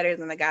way better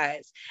than the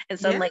guys. And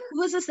so I'm like,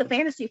 who is this a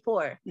fantasy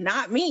for?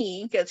 Not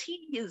me, because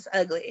he is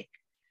ugly.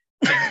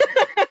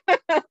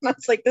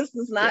 It's like, this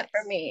is not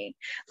for me.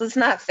 So it's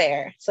not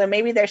fair. So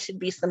maybe there should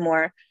be some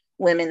more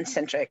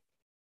women-centric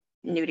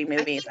nudie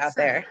movies out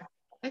there.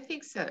 I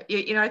think so.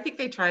 I think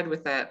they tried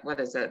with that, what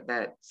is it,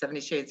 that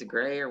 70 Shades of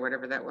Grey or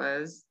whatever that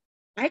was.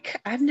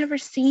 I've never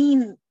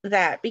seen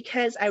that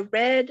because I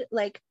read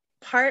like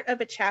part of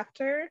a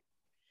chapter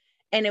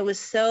and it was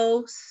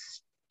so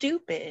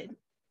stupid.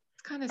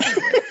 It's kind of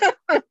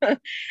stupid.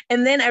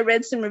 And then I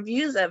read some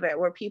reviews of it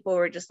where people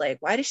were just like,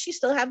 why does she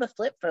still have a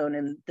flip phone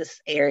in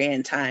this area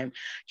and time?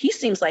 He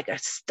seems like a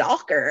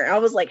stalker. I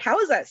was like, how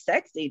is that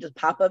sexy? Just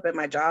pop up at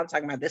my job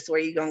talking about, this is where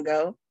you gonna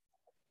go?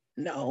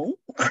 No.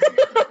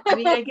 I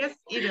mean, I guess,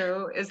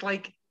 it's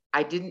like,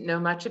 I didn't know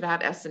much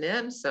about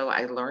S&M, so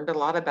I learned a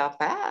lot about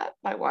that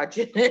by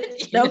watching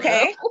it.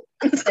 Okay.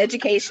 It's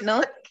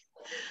educational.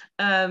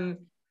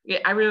 Yeah,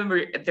 I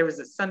remember there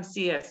was some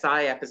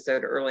CSI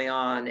episode early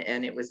on,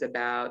 and it was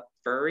about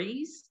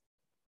furries.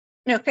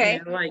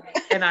 Okay.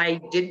 And I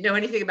didn't know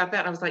anything about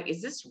that. I was like,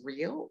 is this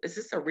real? Is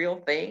this a real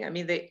thing? I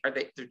mean, they're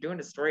doing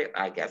a story.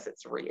 I guess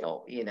it's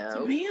real, It's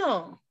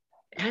real.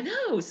 I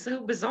know,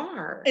 so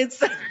bizarre.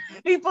 It's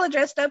people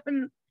dressed up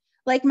in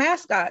like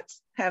mascots,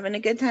 having a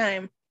good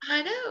time.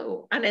 I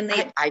know.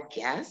 I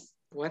guess,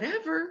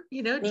 whatever, do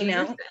your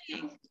thing.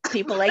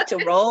 People like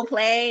to role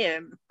play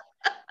and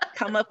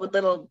come up with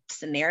little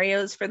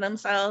scenarios for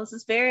themselves.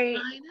 It's very,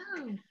 I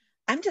know.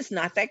 I'm just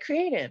not that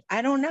creative.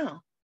 I don't know.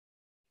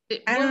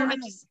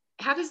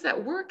 How does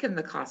that work in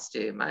the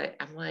costume?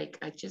 I'm like,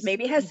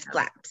 maybe it has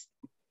flaps.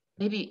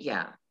 Maybe,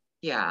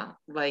 yeah,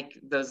 like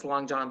those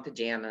long john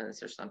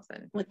pajamas or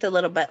something with the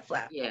little butt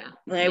flap. Yeah,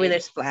 maybe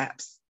there's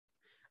flaps.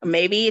 Or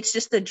maybe it's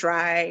just a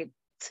dry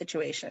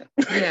situation.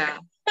 Yeah.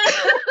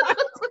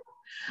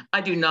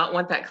 I do not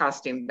want that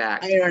costume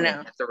back. I don't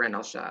know. At the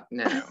rental shop.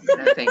 No,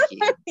 thank you.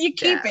 You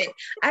keep it.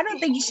 I don't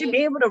think you should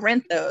be able to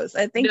rent those.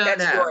 I think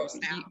that's yours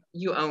now.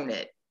 You own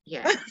it.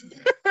 Yeah.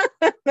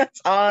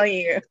 That's all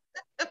you.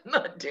 I'm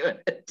not doing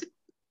it.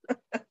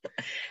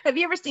 Have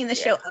you ever seen the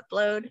show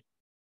Upload?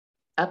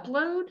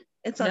 Upload?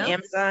 It's on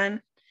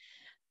Amazon.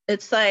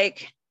 It's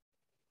like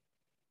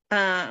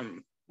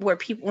where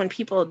when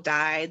people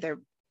die,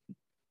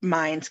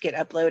 minds get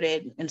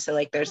uploaded, and so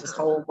like there's this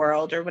whole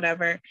world or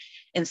whatever,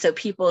 and so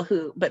people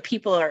who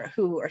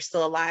are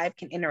still alive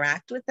can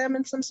interact with them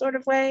in some sort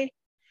of way.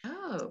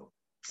 Oh.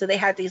 So they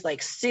have these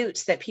like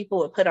suits that people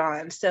would put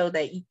on so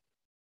that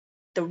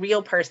the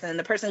real person,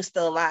 the person who's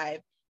still alive,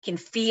 can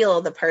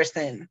feel the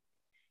person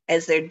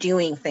as they're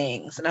doing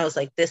things. And I was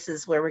like, this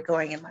is where we're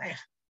going in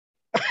life.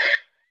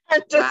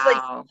 Just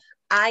like,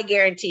 I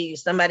guarantee you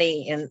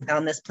somebody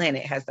on this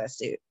planet has that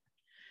suit.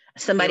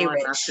 Somebody Elon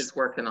rich. Musk is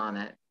working on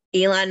it.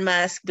 Elon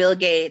Musk, Bill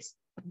Gates.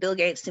 Bill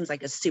Gates seems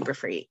like a super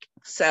freak.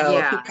 So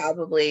yeah,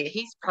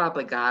 he's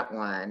probably got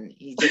one.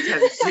 He's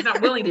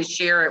not willing to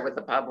share it with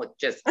the public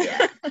just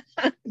yet.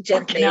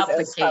 Jeff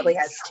Bezos probably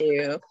has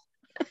two.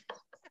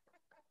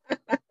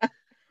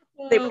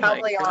 They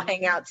probably all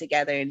hang out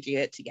together and do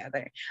it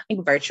together,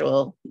 like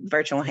virtual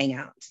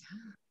hangouts.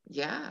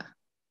 Yeah.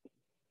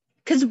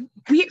 Because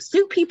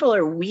suit people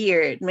are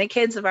weird. My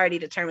kids have already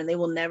determined they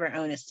will never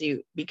own a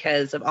suit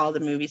because of all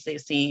the movies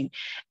they've seen.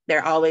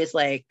 They're always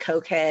like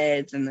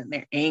cokeheads, and then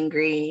they're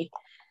angry,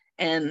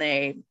 and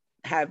they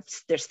have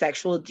their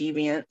sexual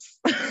deviance.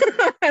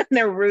 And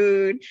they're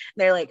rude.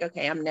 They're like,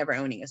 okay, I'm never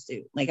owning a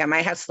suit. Like I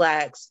might have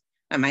slacks,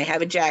 I might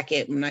have a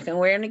jacket. I'm not gonna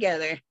wear them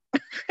together.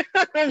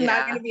 I'm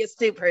not gonna be a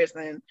suit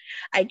person.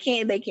 They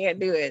can't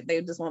do it.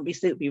 They just won't be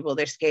suit people.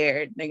 They're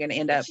scared. They're gonna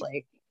end up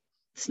like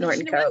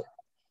snorting coke.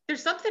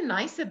 There's something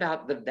nice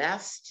about the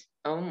vest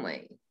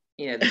only.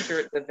 The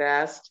shirt, the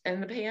vest,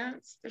 and the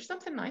pants. There's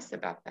something nice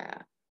about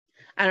that.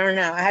 I don't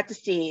know. I have to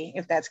see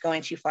if that's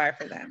going too far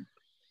for them.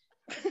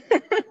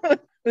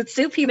 But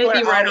suit people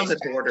maybe are right on the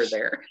border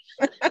there.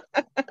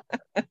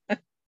 I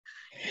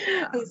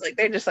was like,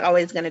 they're just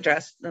always going to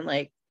dress them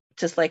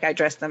just like I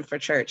dressed them for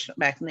church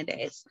back in the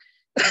days.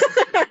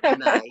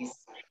 Nice.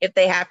 If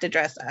they have to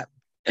dress up.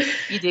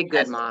 You did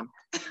good, Mom.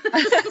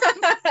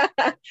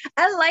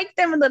 I like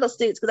them in little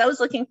suits because I was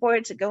looking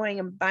forward to going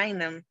and buying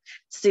them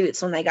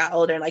suits when they got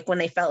older, like when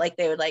they felt like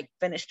they would like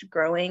finished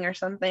growing or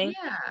something.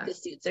 Yeah. The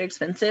suits are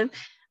expensive.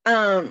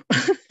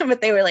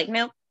 But they were like,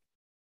 nope.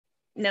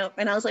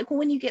 And I was like, well,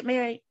 when you get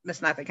married,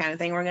 that's not the kind of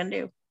thing we're going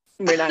to do.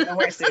 We're not going to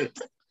wear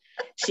suits.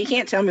 She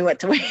can't tell me what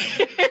to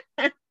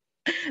wear.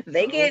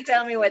 They can't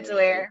tell me what to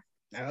wear.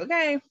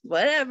 Okay,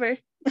 whatever.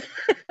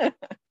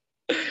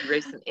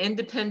 Raise some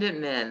independent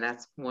men.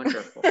 That's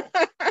wonderful.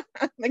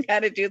 They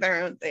got to do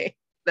their own thing.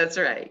 That's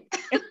right.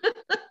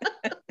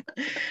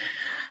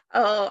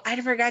 Oh, I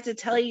forgot to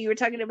tell you were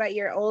talking about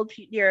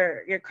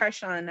your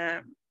crush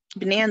on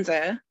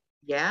Bonanza.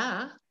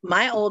 Yeah.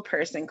 My old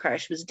person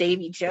crush was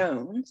Davy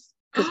Jones,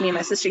 because me and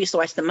my sister used to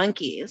watch the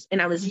Monkees,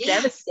 and I was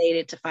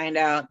devastated to find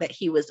out that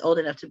he was old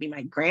enough to be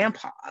my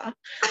grandpa.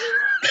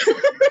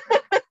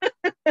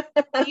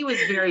 He was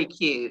very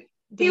cute.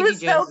 He was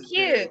so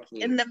cute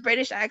in the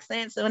British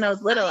accent. So when I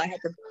was little, I had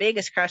the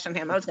biggest crush on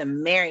him. I was going to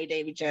marry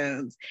Davy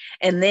Jones.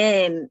 And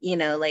then,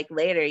 like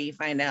later you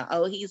find out,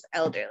 oh, he's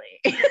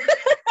elderly.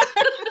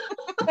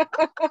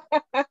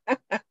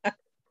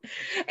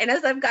 And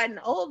as I've gotten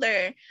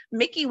older,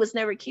 Mickey was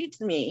never cute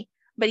to me,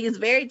 but he was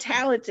very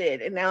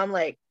talented. And now I'm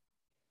like,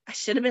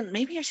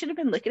 maybe I should have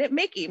been looking at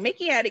Mickey.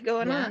 Mickey had it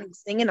going on. He was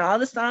singing all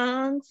the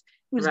songs.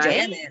 He was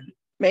jamming.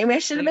 Maybe I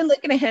should have been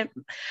looking at him.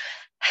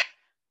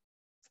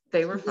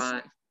 They were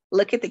fun.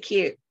 Look at the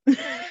cute. And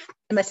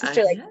my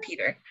sister liked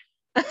Peter.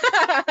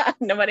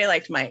 Nobody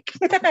liked Mike.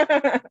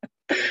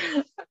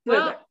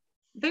 Well,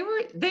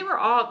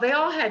 they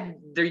all had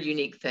their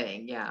unique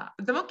thing. Yeah.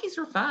 The Monkees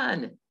were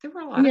fun. They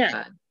were a lot of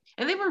fun.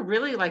 And they were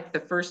really like the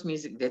first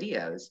music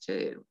videos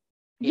too.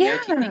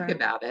 If you think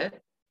about it.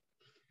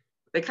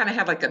 They kind of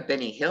had like a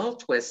Benny Hill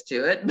twist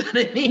to it. But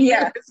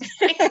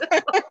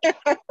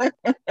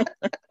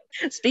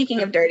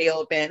Speaking of dirty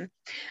old Benny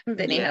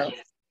Hill.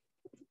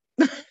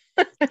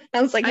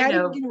 I was like, how did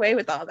you get away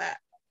with all that?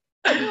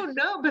 I don't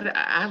know, but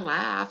I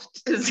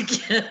laughed as a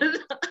kid.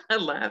 I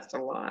laughed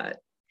a lot.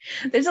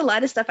 There's a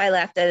lot of stuff I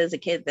laughed at as a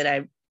kid that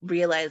I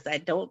realized I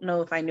don't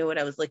know if I knew what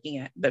I was looking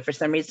at, but for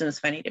some reason it was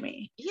funny to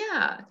me.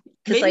 Yeah.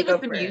 Maybe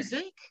with the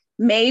music?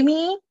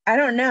 Maybe. I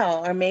don't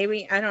know. Or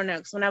maybe, I don't know.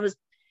 Because when I was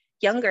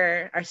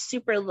younger, I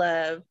super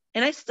loved,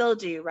 and I still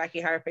do, Rocky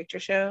Horror Picture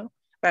Show,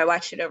 but I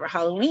watched it over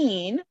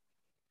Halloween.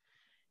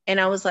 And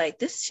I was like,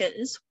 this shit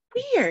is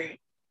weird.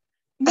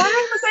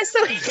 Why was I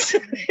so into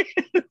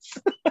this?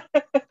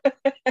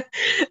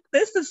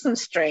 This is some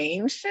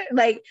strange shit.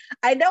 Like,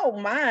 I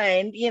don't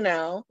mind,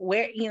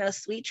 where,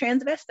 Sweet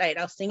Transvestite,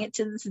 I'll sing it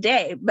to this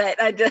day.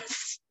 But I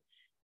just,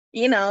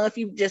 if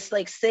you just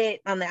like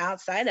sit on the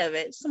outside of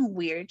it, it's some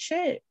weird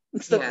shit.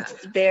 So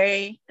it's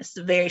very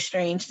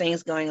strange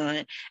things going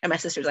on. And my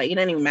sister's like, it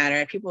doesn't even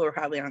matter. People were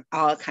probably on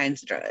all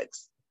kinds of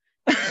drugs.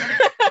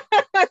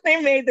 They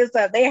made this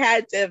up. They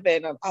had to have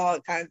been on all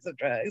kinds of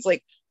drugs.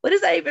 Like, what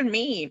does that even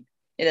mean?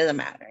 It doesn't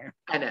matter.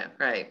 I know,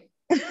 right?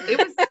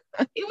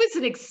 It was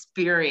an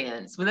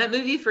experience. When that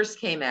movie first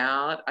came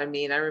out, I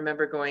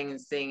remember going and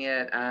seeing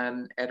it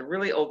at a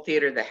really old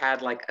theater that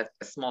had like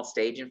a small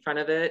stage in front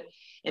of it.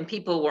 And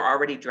people were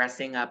already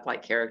dressing up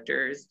like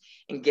characters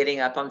and getting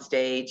up on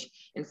stage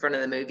in front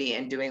of the movie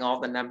and doing all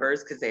the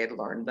numbers because they had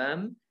learned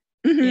them.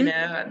 You Mm-hmm.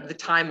 know, the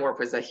time warp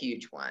was a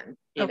huge one,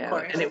 you Of know,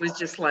 course. and it was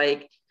just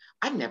like,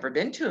 I've never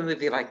been to a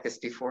movie like this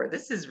before.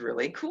 This is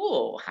really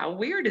cool. How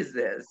weird is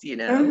this? You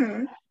know,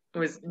 Mm-hmm. it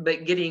was,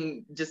 but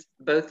getting just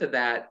both of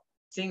that,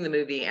 seeing the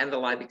movie and the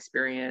live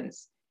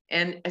experience,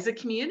 and as a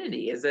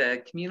community, as a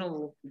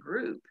communal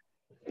group,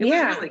 it was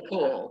Yeah. really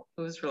cool.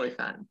 It was really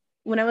fun.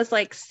 When I was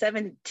like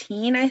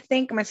 17, I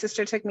think my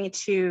sister took me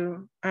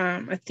to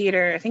a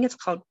theater. I think it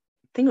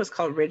was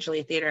called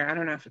Ridgely Theater. I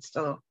don't know if it's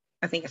still,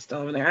 I think it's still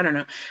over there. I don't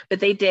know.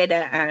 But they did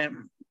a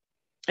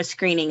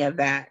screening of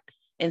that.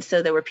 And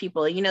so there were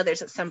people, you know,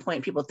 there's at some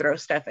point people throw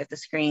stuff at the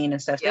screen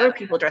and stuff. There Yeah. were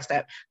people dressed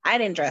up. I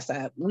didn't dress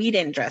up. We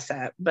didn't dress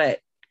up,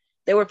 but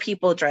there were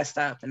people dressed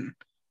up and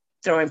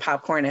throwing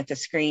popcorn at the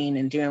screen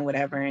and doing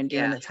whatever and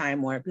doing Yeah. the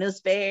time warp. And it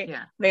was very,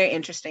 Yeah. very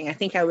interesting. I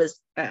think I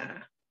was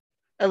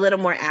a little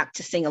more apt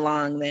to sing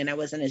along then. I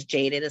wasn't as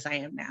jaded as I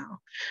am now,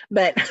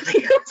 but I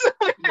was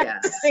more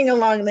apt to sing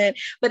along then.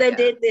 But I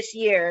did this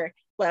year.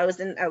 Well,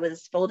 I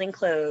was folding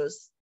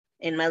clothes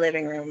in my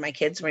living room. My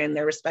kids were in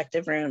their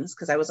respective rooms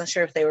because I wasn't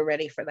sure if they were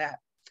ready for that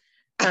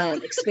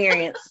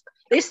experience.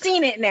 They've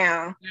seen it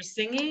now. You're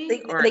singing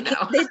They, or they,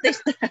 no?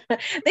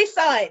 they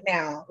saw it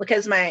now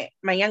because my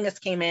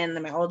youngest came in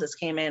and my oldest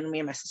came in. Me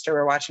and my sister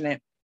were watching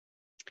it,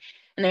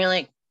 and they're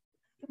like,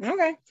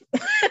 okay.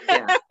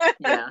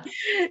 Yeah.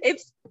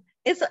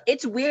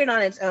 It's weird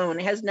on its own.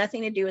 It has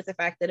nothing to do with the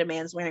fact that a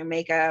man's wearing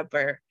makeup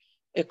or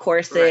a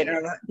corset, right.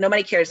 Or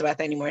nobody cares about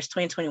that anymore. It's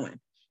 2021.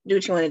 Do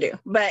what you want to do,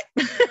 but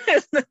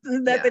it's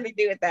nothing to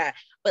do with that.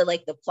 But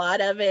like the plot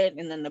of it,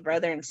 and then the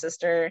brother and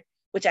sister,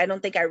 which I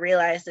don't think I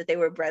realized that they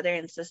were brother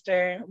and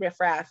sister, Riff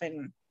Raff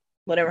and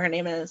whatever her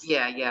name is.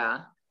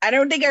 Yeah. I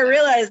don't think I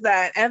realized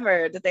that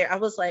ever. I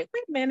was like,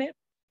 wait a minute.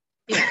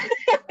 Yeah.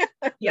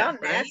 Y'all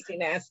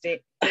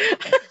nasty.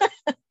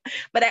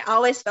 But I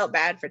always felt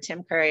bad for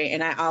Tim Curry,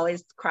 and I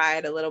always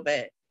cried a little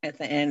bit at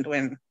the end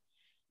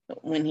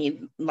when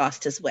he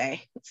lost his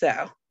way.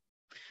 So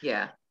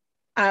yeah,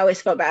 I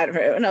always felt bad for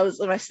him. And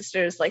my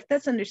sister was like,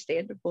 that's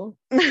understandable.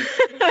 I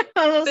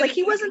was like,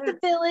 he wasn't the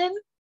villain.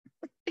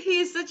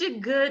 He's such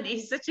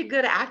a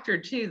good actor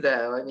too,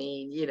 though. I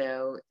mean, you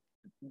know,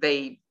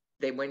 they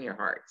win your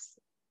hearts.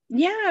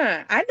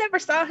 Yeah, I never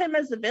saw him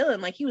as the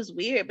villain. Like, he was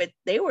weird, but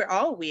they were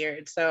all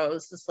weird. So it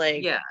was just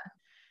like, yeah,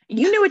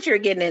 you knew what you were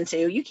getting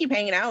into. You keep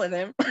hanging out with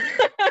him.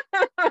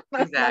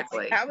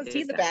 Exactly. Like, how was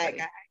he the bad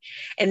guy?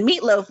 And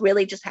Meatloaf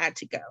really just had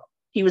to go.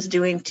 He was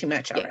doing too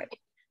much already. Yeah.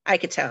 I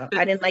could tell.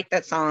 I didn't like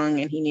that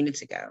song, and he needed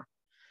to go.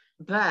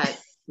 But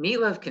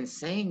Meatloaf can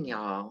sing,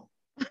 y'all.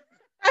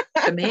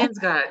 The man's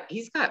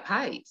he's got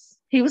pipes.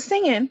 He was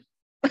singing.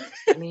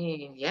 I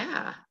mean,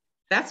 yeah.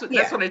 That's what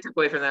I took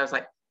away from that. I was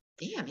like,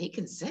 damn, he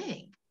can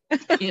sing.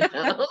 You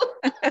know?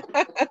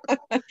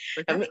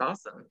 That's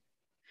awesome.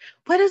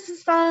 What is the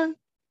song?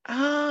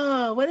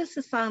 Oh, what is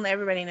the song that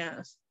everybody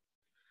knows?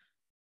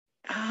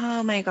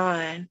 Oh my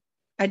God.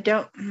 I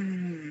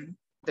don't.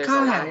 There's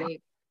a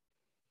light.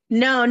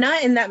 No,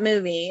 not in that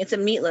movie. It's a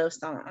Meatloaf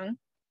song.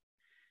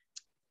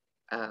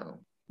 Oh.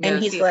 No,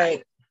 and he's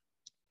like,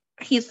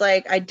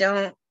 I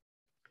don't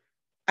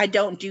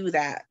do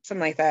that.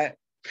 Something like that.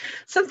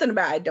 Something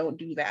about I don't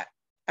do that.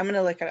 I'm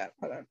gonna look it up.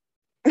 Hold on.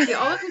 See,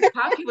 all of his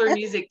popular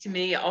music to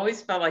me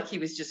always felt like he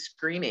was just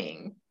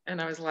screaming.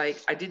 And I was like,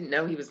 I didn't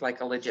know he was like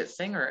a legit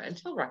singer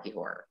until Rocky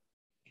Horror.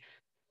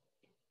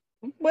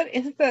 What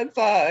is that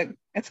song?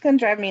 It's gonna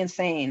drive me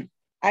insane.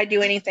 I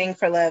do anything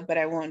for love, but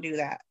I won't do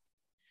that.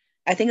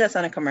 I think that's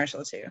on a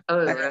commercial too.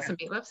 Oh, that's a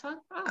Meatloaf song?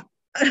 Oh.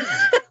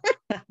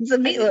 It's a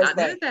Meatloaf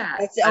song.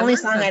 That's the only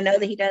song I know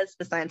that he does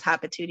besides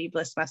Hot Patootie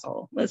Bless My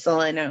Soul. That's all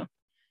I know.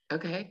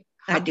 Okay.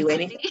 I do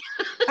anything.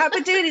 Hot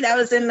Patootie, that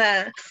was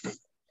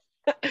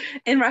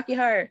in Rocky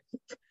Horror.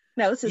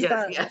 That was his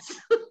song. Yes.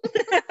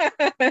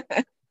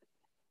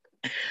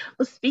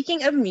 Well,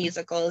 speaking of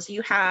musicals,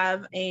 you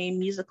have a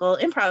musical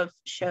improv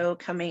show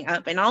coming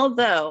up. And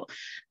although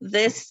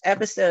this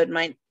episode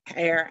might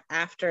air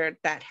after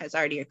that has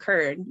already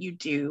occurred, you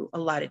do a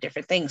lot of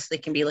different things they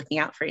can be looking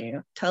out for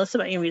you. Tell us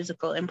about your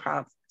musical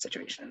improv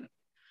situation.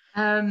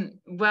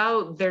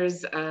 Well,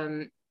 there's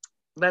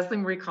Leslie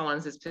Marie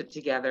Collins has put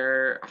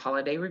together a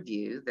holiday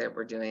review that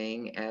we're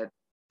doing at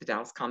the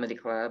Dallas Comedy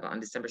Club on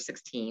December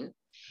 16th.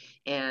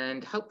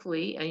 And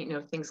hopefully,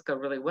 if things go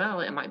really well,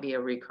 it might be a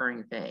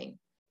recurring thing,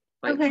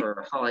 like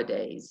for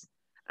holidays,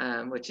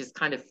 which is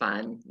kind of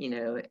fun,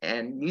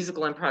 and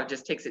musical improv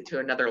just takes it to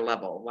another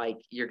level. Like,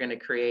 you're going to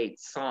create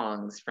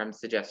songs from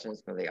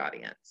suggestions from the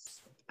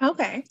audience.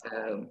 Okay.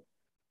 So,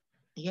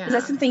 yeah. Is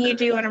that something you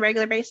do on a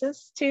regular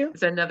basis too?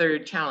 It's another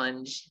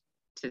challenge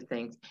to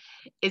things.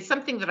 It's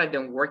something that I've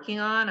been working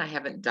on. I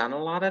haven't done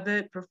a lot of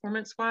it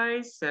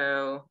performance-wise.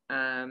 So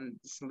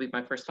this will be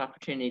my first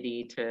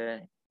opportunity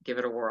to give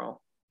it a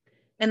whirl.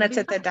 And that's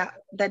at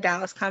the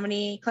Dallas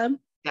Comedy Club?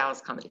 Dallas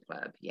Comedy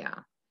Club, yeah.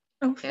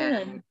 Oh, fun.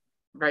 And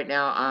right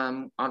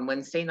now, on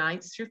Wednesday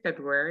nights through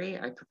February,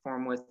 I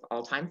perform with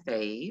All Time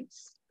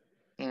Faves,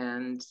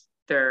 and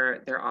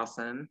they're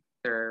awesome.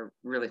 They're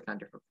really fun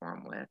to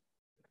perform with.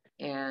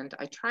 And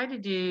I try to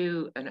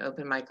do an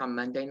open mic on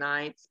Monday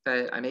nights,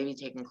 but I may be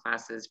taking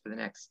classes for the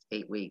next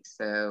 8 weeks.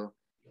 So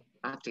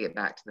I'll have to get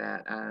back to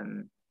that.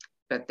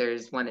 But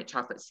there's one at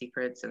Chocolate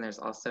Secrets, and there's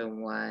also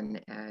one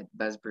at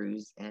Buzz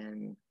Brews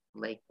in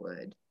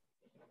Lakewood.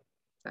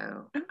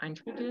 So I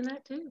enjoy doing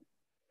that too.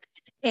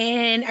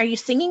 And are you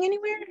singing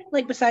anywhere,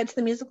 like besides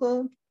the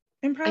musical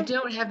improv? I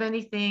don't have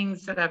anything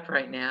set up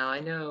right now. I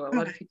know a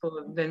lot of people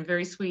have been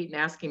very sweet in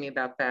asking me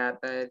about that,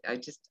 but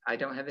I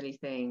don't have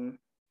anything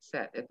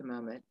set at the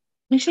moment.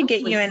 We should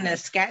get you in the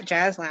Scat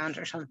Jazz Lounge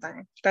or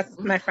something. That's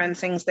my friend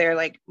sings there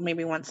like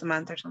maybe once a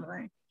month or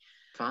something.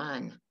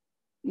 Fun.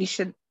 You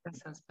should. That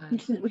sounds fun.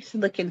 We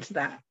should look into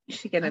that. You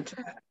should get into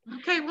that.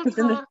 Okay, we'll talk.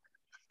 Because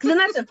then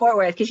that's in Fort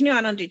Worth, because you know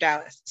I don't do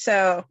Dallas.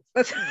 So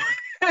let's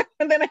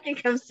and then I can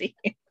come see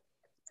you.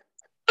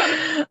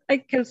 I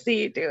can come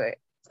see you do it.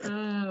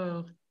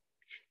 Oh.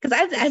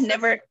 Because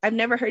I've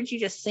never heard you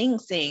just sing.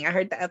 I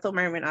heard the Ethel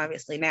Merman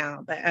obviously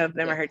now, but I've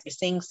never heard you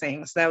sing.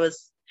 So that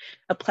was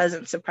a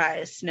pleasant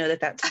surprise to know that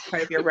that's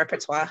part of your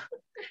repertoire.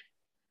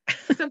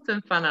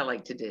 Something fun I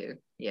like to do.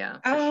 Yeah.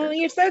 Oh, sure.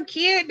 You're so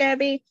cute,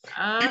 Debbie.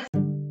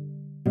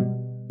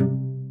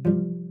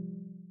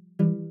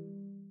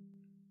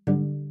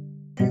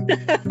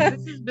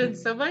 This has been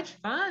so much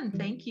fun.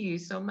 Thank you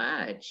so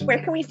much.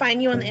 Where can we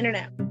find you on the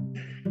internet?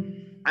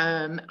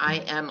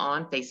 I am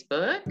on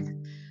Facebook.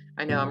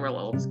 I know I'm real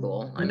old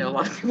school. I know a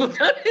lot of people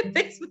don't do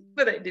Facebook,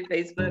 but I do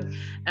Facebook.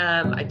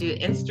 I do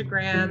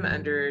Instagram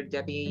under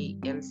Debbie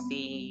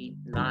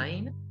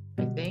MC9,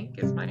 I think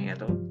is my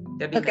handle.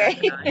 Debbie okay.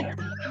 9.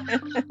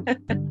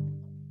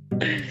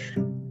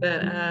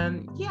 But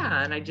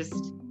yeah, and I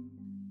just,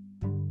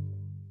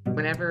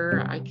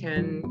 whenever I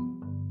can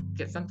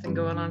get something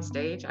going on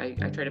stage, I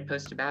try to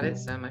post about it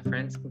so my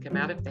friends can come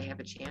out if they have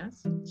a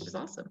chance. It's just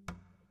awesome.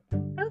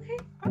 Okay,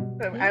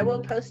 awesome. I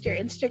will post your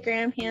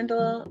Instagram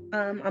handle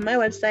on my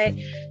website,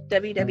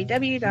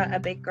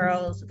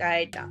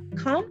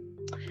 www.abiggirlsguide.com.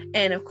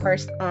 And of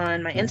course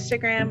on my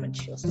Instagram,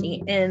 which you'll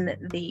see in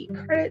the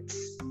credits.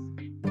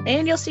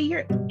 And you'll see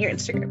your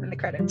Instagram in the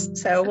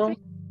credits. So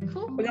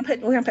Cool. we're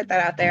gonna put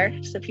that out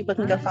there so people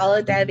can go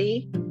follow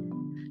Debbie.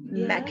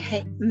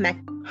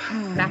 McElhaney.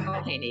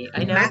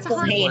 I know it's a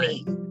hard one.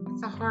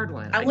 It's a hard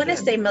one. I want to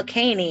say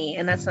McHaney,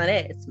 and that's not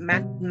it. It's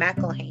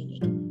McElhaney.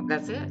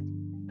 That's it.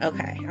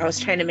 Okay, I was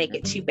trying to make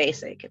it too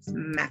basic. It's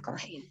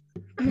McElhaney.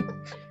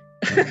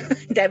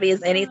 Debbie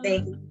is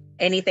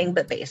anything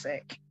but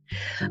basic.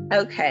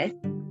 Okay.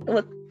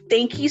 Well,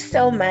 thank you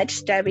so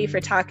much, Debbie, for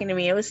talking to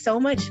me. It was so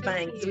much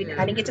fun.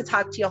 I didn't get to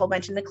talk to you a whole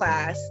bunch in the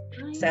class.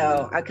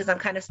 So, because I'm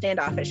kind of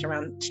standoffish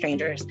around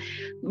strangers,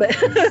 but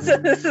so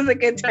this is a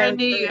good time. I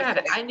knew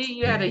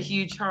you had a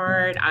huge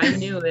heart. I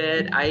knew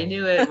it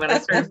when I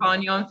started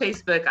following you on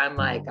Facebook. I'm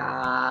like,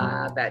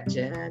 that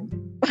Jen.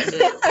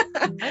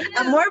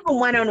 I'm more of a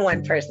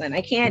one-on-one person.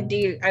 I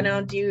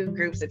don't do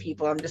groups of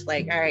people. I'm just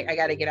like, all right, I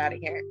got to get out of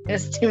here.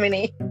 It's too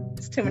many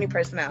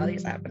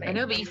personalities happening. I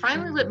know, but you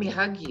finally let me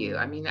hug you.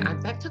 I mean,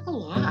 that took a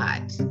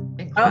lot.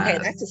 Okay,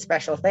 that's a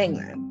special thing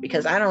then,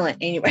 because I don't let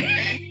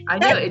anybody. I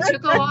know it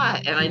took a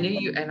lot, and I knew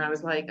you, and I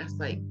was like,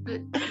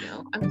 but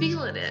I'm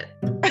feeling it.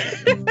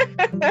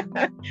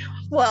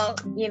 Well,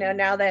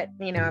 now that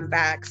I'm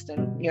vaxxed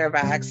and you're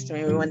vaxxed,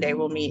 maybe one day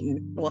we'll meet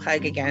and we'll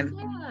hug again.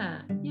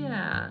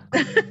 Yeah.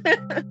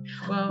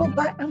 Well,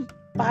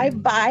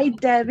 bye,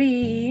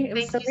 Debbie.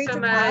 Thank you so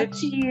much. Talk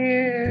to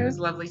you. It was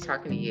lovely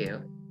talking to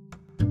you.